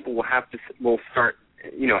more people will start,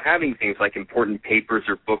 having things like important papers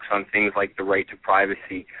or books on things like the right to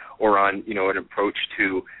privacy, or on, an approach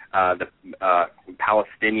to the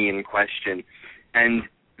Palestinian question. And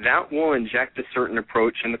that will inject a certain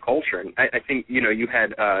approach in the culture. And I think, you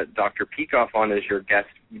had Dr. Peikoff on as your guest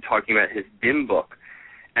talking about his BIM book.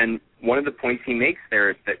 And one of the points he makes there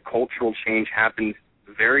is that cultural change happens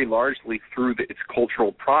very largely through its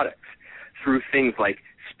cultural products, through things like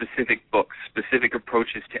specific books, specific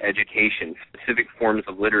approaches to education, specific forms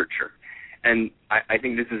of literature. And I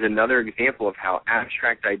think this is another example of how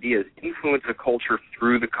abstract ideas influence a culture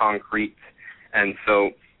through the concrete. And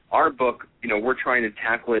so our book, we're trying to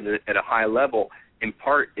tackle it at a high level. In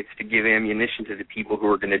part, it's to give ammunition to the people who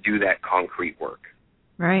are going to do that concrete work.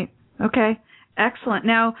 Right. Okay. Excellent.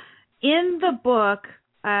 Now, in the book,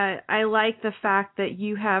 I like the fact that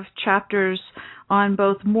you have chapters on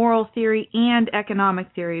both moral theory and economic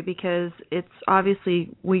theory, because it's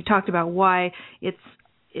obviously, we talked about why it's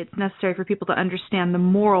necessary for people to understand the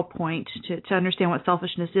moral point, to understand what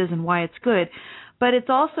selfishness is and why it's good. But it's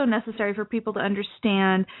also necessary for people to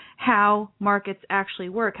understand how markets actually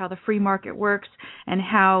work, how the free market works, and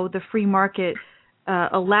how the free market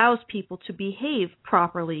allows people to behave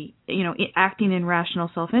properly, acting in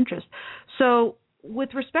rational self-interest. So with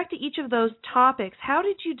respect to each of those topics, how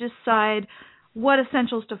did you decide what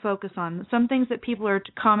essentials to focus on? Some things that people are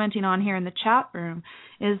commenting on here in the chat room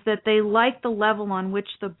is that they like the level on which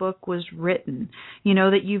the book was written.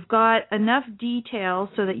 That you've got enough detail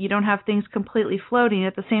so that you don't have things completely floating.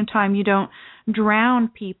 At the same time, you don't drown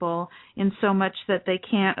people in so much that they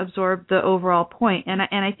can't absorb the overall point. And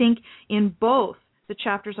I think in both, the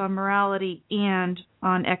chapters on morality and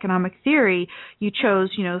on economic theory, you chose,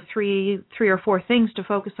 three or four things to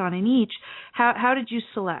focus on in each. How did you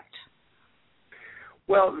select?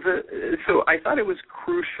 Well, so I thought it was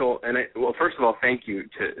crucial, and first of all, thank you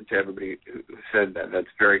to everybody who said that. That's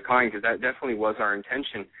very kind, because that definitely was our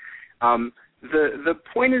intention. The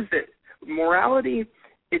point is that morality,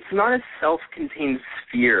 it's not a self-contained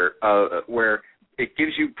sphere where it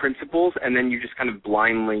gives you principles and then you just kind of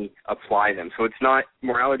blindly apply them. So it's not,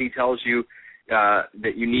 morality tells you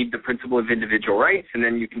that you need the principle of individual rights, and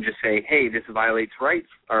then you can just say, hey, this violates rights.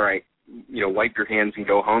 All right, wipe your hands and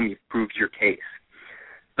go home. You've proved your case.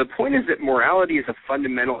 The point is that morality is a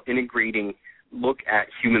fundamental integrating look at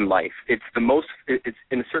human life. It's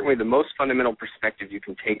in a certain way the most fundamental perspective you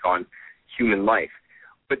can take on human life.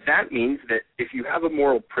 But that means that if you have a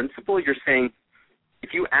moral principle, you're saying,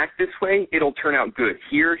 if you act this way, it'll turn out good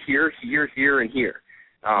here, here, here, here, and here.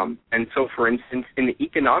 And so, for instance, in the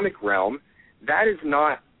economic realm, that is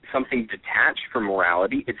not something detached from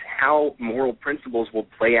morality. It's how moral principles will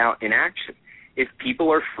play out in action. If people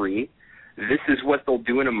are free, this is what they'll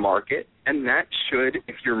do in a market, and that should,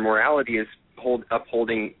 if your morality is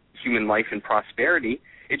upholding human life and prosperity,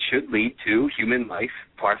 it should lead to human life,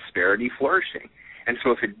 prosperity, flourishing. And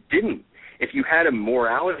so if it didn't, if you had a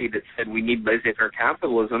morality that said we need laissez-faire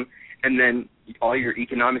capitalism, and then all your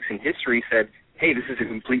economics and history said, hey, this is a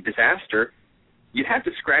complete disaster, you'd have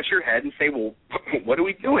to scratch your head and say, well, what are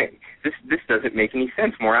we doing? This doesn't make any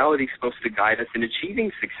sense. Morality is supposed to guide us in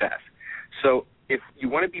achieving success. So if you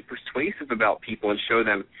want to be persuasive about people and show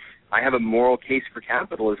them, I have a moral case for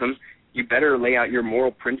capitalism, you better lay out your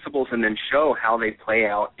moral principles and then show how they play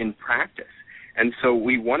out in practice. And so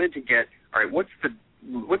we wanted to get, all right, what's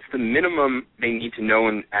the minimum they need to know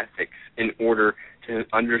in ethics in order to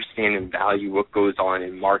understand and value what goes on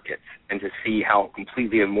in markets and to see how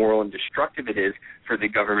completely immoral and destructive it is for the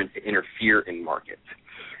government to interfere in markets.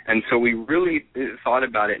 And so we really thought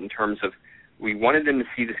about it in terms of, we wanted them to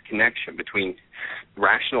see this connection between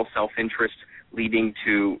rational self-interest leading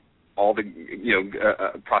to all the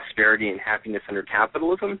prosperity and happiness under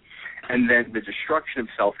capitalism, and then the destruction of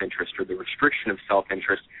self-interest or the restriction of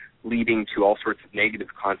self-interest leading to all sorts of negative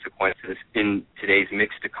consequences in today's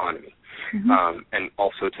mixed economy, and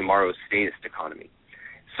also tomorrow's statist economy.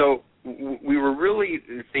 So we were really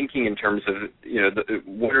thinking in terms of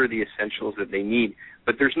what are the essentials that they need,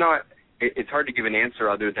 but there's not. It's hard to give an answer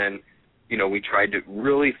other than we tried to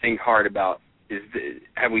really think hard about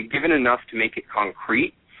have we given enough to make it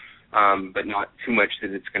concrete, but not too much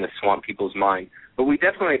that it's going to swamp people's mind. But we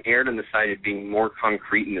definitely erred on the side of being more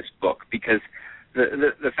concrete in this book because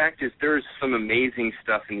the fact is there's some amazing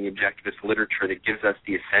stuff in the objectivist literature that gives us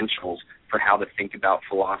the essentials for how to think about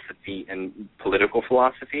philosophy and political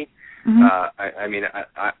philosophy.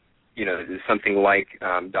 Something like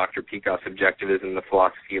Dr. Peikoff's Objectivism, the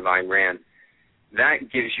Philosophy of Ayn Rand.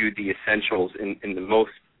 That gives you the essentials in the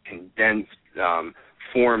most condensed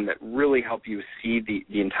form that really help you see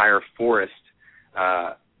the entire forest.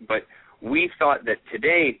 But we thought that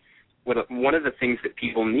today, one of the things that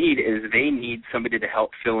people need is they need somebody to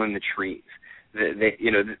help fill in the trees.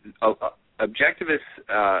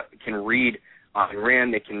 Objectivists can read Ayn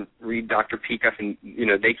Rand, they can read Dr. Peikoff, and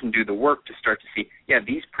they can do the work to start to see,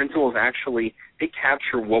 these principles actually, they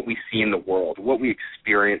capture what we see in the world, what we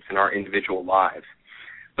experience in our individual lives.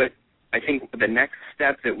 But I think the next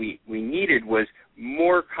step that we needed was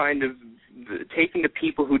more kind of taking the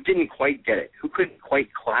people who didn't quite get it, who couldn't quite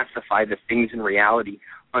classify the things in reality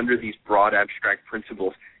under these broad abstract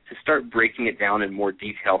principles, to start breaking it down in more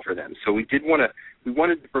detail for them. So we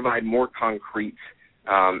wanted to provide more concrete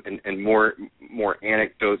and more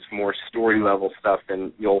anecdotes, more story level stuff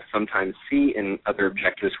than you'll sometimes see in other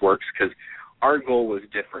objectivist works, because our goal was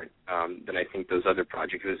different than I think those other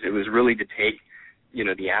projects. It was really to take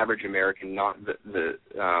the average American, not the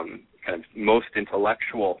kind of most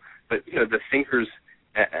intellectual, but the thinkers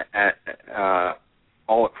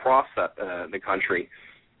all across the country,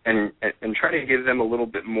 and try to give them a little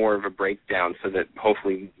bit more of a breakdown so that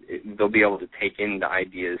hopefully they'll be able to take in the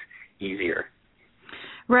ideas easier.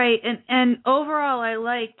 Right, and overall I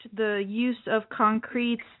liked the use of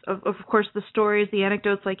concretes, of course the stories, the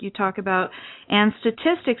anecdotes like you talk about, and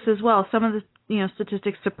statistics as well. Some of the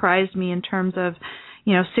statistics surprised me in terms of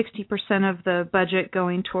 60% of the budget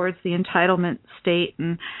going towards the entitlement state,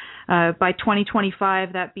 and by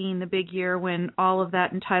 2025 that being the big year when all of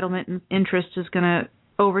that entitlement and interest is going to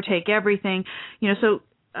overtake everything. So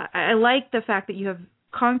I like the fact that you have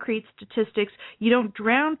concrete statistics. You don't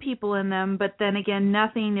drown people in them, but then again,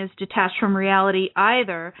 nothing is detached from reality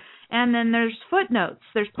either. And then there's footnotes.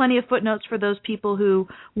 There's plenty of footnotes for those people who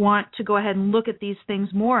want to go ahead and look at these things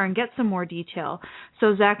more and get some more detail.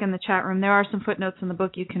 So, Zach, in the chat room, there are some footnotes in the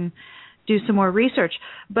book. You can do some more research.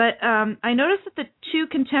 But I noticed that the two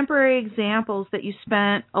contemporary examples that you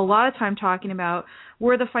spent a lot of time talking about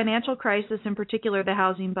were the financial crisis, in particular the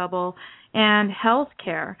housing bubble, and health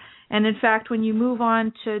care. And in fact, when you move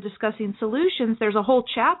on to discussing solutions, there's a whole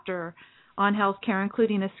chapter on health care,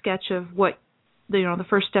 including a sketch of what the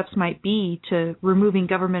first steps might be to removing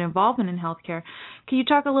government involvement in health care. Can you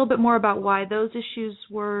talk a little bit more about why those issues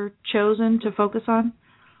were chosen to focus on?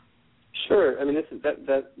 Sure. I mean,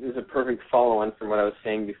 that is a perfect follow-on from what I was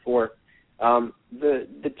saying before.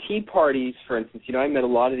 The Tea Parties, for instance, I met a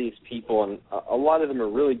lot of these people, and a lot of them are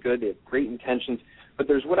really good. They have great intentions, but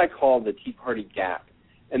there's what I call the Tea Party gap,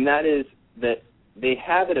 and that is that they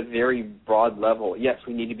have at a very broad level, yes,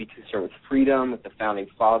 we need to be concerned with freedom, with the Founding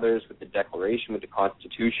Fathers, with the Declaration, with the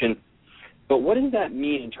Constitution, but what does that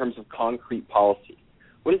mean in terms of concrete policy?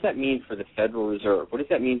 What does that mean for the Federal Reserve? What does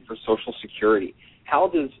that mean for Social Security? How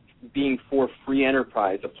does being for free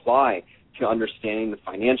enterprise apply to understanding the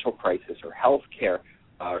financial crisis or health care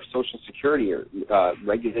or Social Security or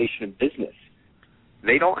regulation of business?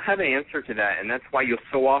 They don't have an answer to that, and that's why you'll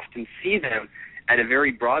so often see them at a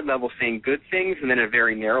very broad level saying good things and then at a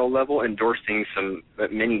very narrow level endorsing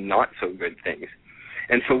many not so good things.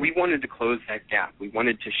 And so we wanted to close that gap. We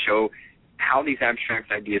wanted to show how these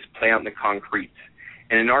abstract ideas play out in the concretes.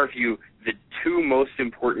 And in our view, the two most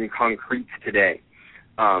important concretes today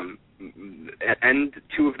and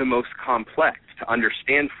two of the most complex to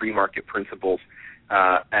understand free market principles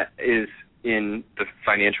is in the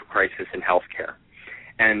financial crisis and healthcare.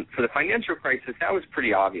 And for the financial crisis, that was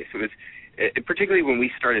pretty obvious. It was particularly when we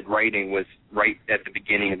started writing was right at the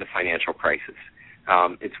beginning of the financial crisis.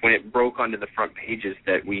 It's when it broke onto the front pages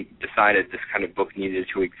that we decided this kind of book needed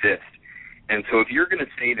to exist. And so if you're going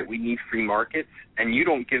to say that we need free markets and you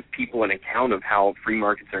don't give people an account of how free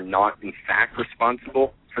markets are not, in fact,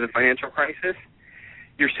 responsible for the financial crisis,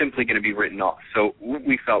 you're simply going to be written off. So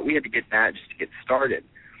we felt we had to get that just to get started.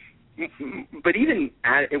 But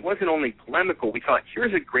it wasn't only polemical. We thought,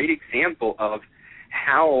 here's a great example of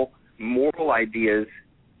how moral ideas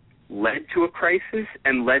led to a crisis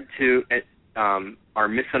and led to our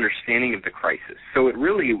misunderstanding of the crisis. So it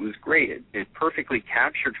was great. It perfectly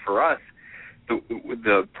captured for us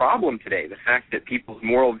the problem today, the fact that people's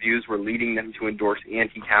moral views were leading them to endorse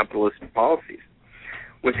anti-capitalist policies.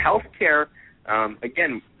 With healthcare,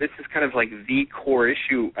 again, this is kind of like the core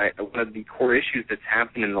issue, one of the core issues that's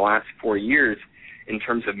happened in the last 4 years in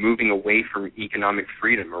terms of moving away from economic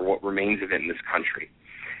freedom or what remains of it in this country.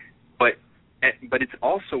 But it's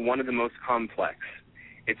also one of the most complex.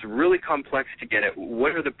 It's really complex to get at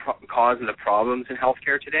what are the cause of the problems in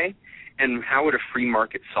healthcare today, and how would a free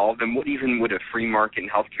market solve them? What even would a free market in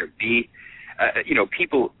healthcare be?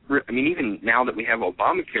 People, even now that we have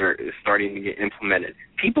Obamacare starting to get implemented,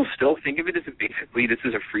 people still think of it as basically this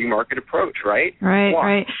is a free market approach, right? Right, Why?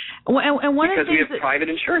 right. And one because of the we have private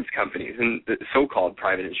insurance companies and so-called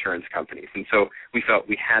private insurance companies. And so we felt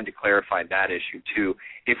we had to clarify that issue, too,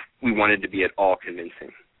 if we wanted to be at all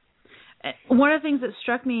convincing. One of the things that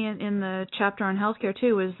struck me in the chapter on healthcare,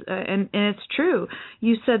 too, is, and it's true,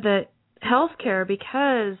 you said that healthcare,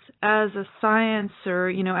 because as a science or,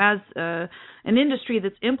 as an industry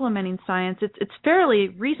that's implementing science, it's fairly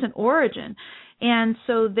recent origin. And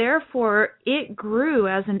so, therefore, it grew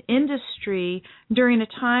as an industry during a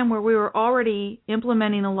time where we were already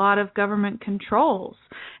implementing a lot of government controls.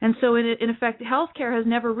 And so, in effect, healthcare has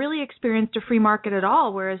never really experienced a free market at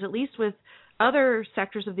all, whereas at least with other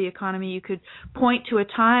sectors of the economy, you could point to a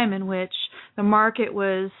time in which the market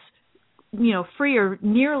was free or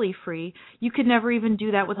nearly free. You could never even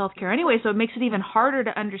do that with healthcare anyway, so it makes it even harder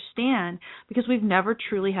to understand because we've never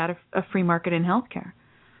truly had a free market in healthcare.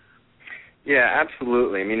 Yeah,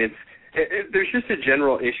 absolutely. There's just a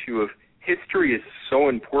general issue of history is so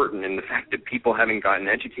important, and the fact that people haven't gotten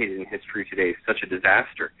educated in history today is such a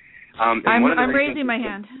disaster. I'm raising my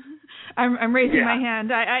hand. I'm raising my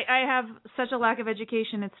hand. I have such a lack of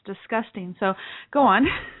education, it's disgusting. So go on.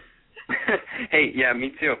 Hey, yeah,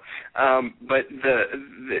 me too. But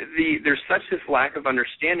there's such this lack of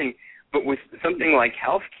understanding. But with something like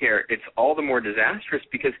healthcare, it's all the more disastrous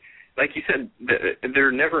because, like you said,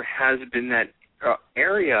 there never has been that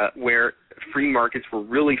area where free markets were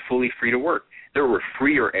really fully free to work. There were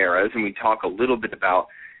freer eras, and we talk a little bit about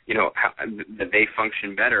how that they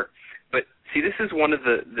function better. But see, this is one of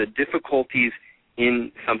the difficulties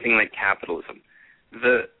in something like capitalism.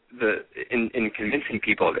 In convincing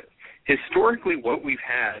people of it. Historically, what we've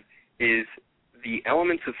had is the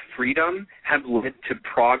elements of freedom have led to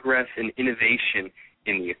progress and innovation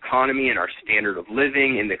in the economy and our standard of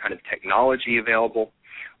living, in the kind of technology available,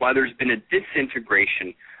 while there's been a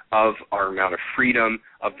disintegration of our amount of freedom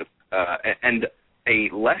and a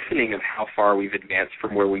lessening of how far we've advanced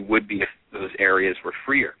from where we would be if those areas were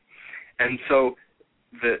freer. And so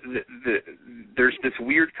there's this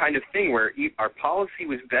weird kind of thing where our policy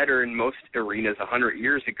was better in most arenas 100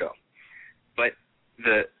 years ago, but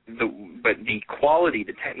the quality,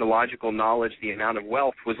 the technological knowledge, the amount of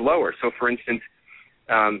wealth was lower. So, for instance,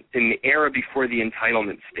 in the era before the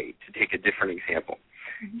entitlement state, to take a different example,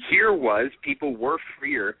 here people were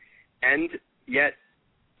freer, and yet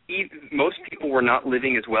most people were not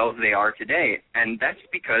living as well as they are today, and that's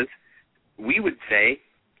because we would say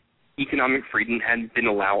economic freedom hadn't been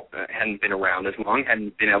around as long,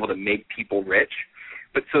 hadn't been able to make people rich.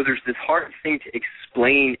 But so there's this hard thing to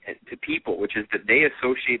explain to people, which is that they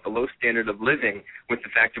associate the low standard of living with the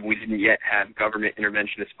fact that we didn't yet have government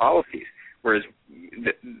interventionist policies, whereas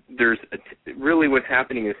really what's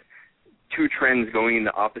happening is two trends going in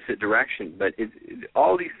the opposite direction. But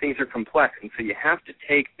all these things are complex, and so you have to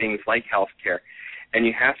take things like healthcare, and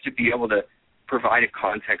you have to be able to provide a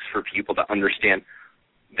context for people to understand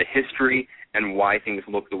the history and why things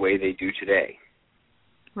look the way they do today.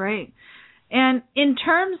 Right. And in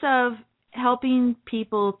terms of helping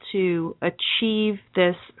people to achieve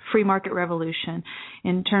this free market revolution,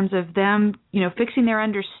 in terms of them, fixing their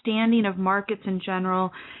understanding of markets in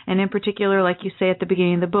general, and in particular, like you say at the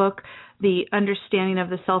beginning of the book, the understanding of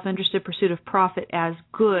the self-interested pursuit of profit as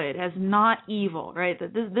good, as not evil, right?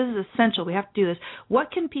 That this is essential. We have to do this.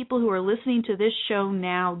 What can people who are listening to this show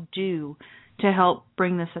now do to help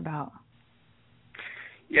bring this about?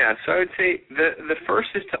 Yeah, so I would say the first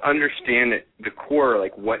is to understand at the core,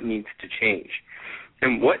 like, what needs to change.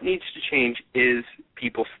 And what needs to change is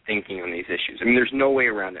people's thinking on these issues. I mean, there's no way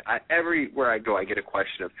around it. Everywhere I go, I get a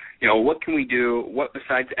question of, what can we do? What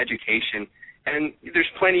besides education? And there's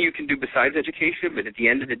plenty you can do besides education, but at the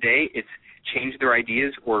end of the day, it's change their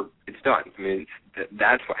ideas or it's done. I mean,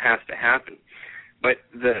 that's what has to happen. But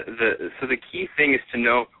so the key thing is to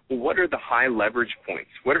know, well, what are the high leverage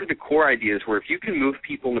points? What are the core ideas where if you can move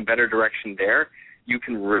people in a better direction there, you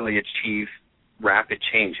can really achieve rapid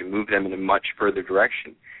change and move them in a much further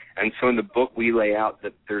direction. And so in the book we lay out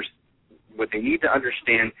that there's what they need to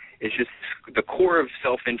understand is just the core of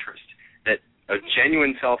self-interest, that a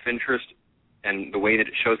genuine self-interest and the way that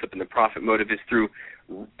it shows up in the profit motive is through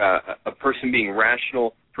a person being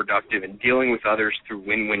rational, productive, and dealing with others through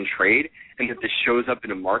win-win trade, and that this shows up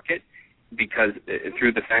in a market because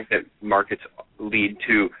through the fact that markets lead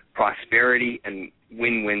to prosperity and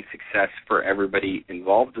win-win success for everybody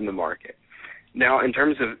involved in the market. Now, in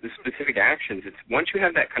terms of the specific actions, it's once you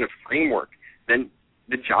have that kind of framework, then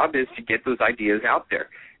the job is to get those ideas out there.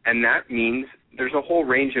 And that means there's a whole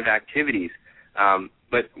range of activities.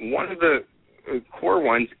 But one of the core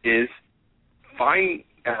ones is find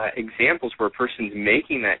examples where a person's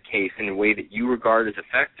making that case in a way that you regard as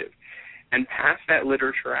effective, and pass that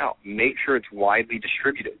literature out. Make sure it's widely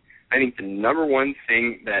distributed. I think the number one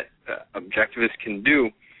thing that objectivists can do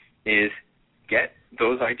is get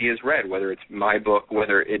those ideas read, whether it's my book,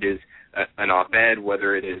 whether it is an op-ed,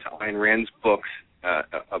 whether it is Ayn Rand's books,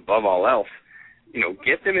 above all else.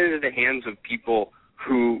 Get them into the hands of people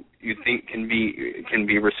who you think can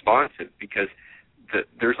be responsive, because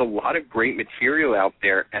there's a lot of great material out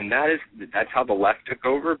there, and that's how the left took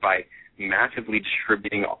over, by massively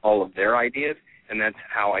distributing all of their ideas, and that's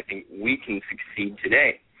how I think we can succeed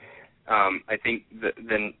today. I think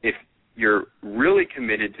then if you're really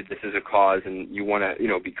committed to this as a cause and you want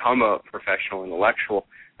to, become a professional intellectual,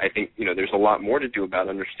 I think, there's a lot more to do about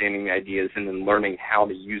understanding the ideas and then learning how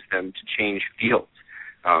to use them to change fields,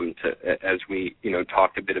 as we,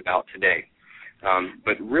 talked a bit about today.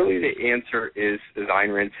 But really the answer is, as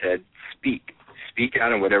Ayn Rand said, speak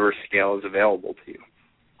out on whatever scale is available to you.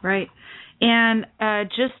 Right. And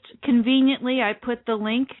just conveniently, I put the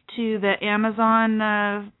link to the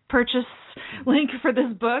Amazon purchase link for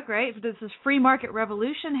this book, right? This is Free Market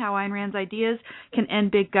Revolution, How Ayn Rand's Ideas Can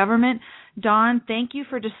End Big Government. Don, thank you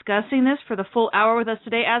for discussing this for the full hour with us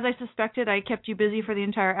today. As I suspected, I kept you busy for the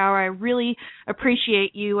entire hour. I really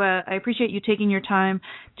appreciate you. I appreciate you taking your time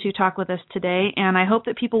to talk with us today, and I hope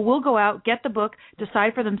that people will go out, get the book,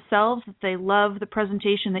 decide for themselves that they love the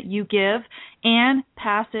presentation that you give, and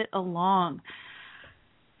pass it along.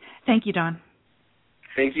 Thank you, Don.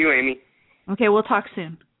 Thank you, Amy. Okay, we'll talk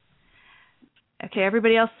soon. Okay,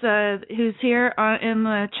 everybody else who's here in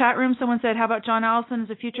the chat room, someone said, how about John Allison as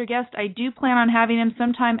a future guest? I do plan on having him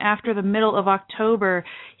sometime after the middle of October.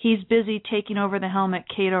 He's busy taking over the helm at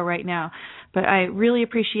Cato right now. But I really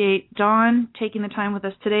appreciate Don taking the time with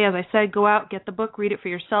us today. As I said, go out, get the book, read it for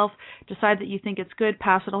yourself, decide that you think it's good,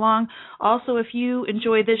 pass it along. Also, if you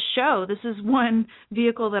enjoy this show, this is one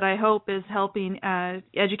vehicle that I hope is helping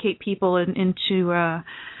educate people into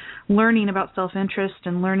learning about self-interest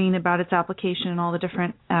and learning about its application in all the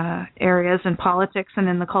different areas in politics and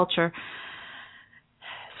in the culture.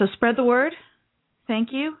 So spread the word. Thank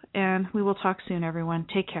you, and we will talk soon, everyone.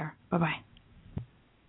 Take care. Bye-bye.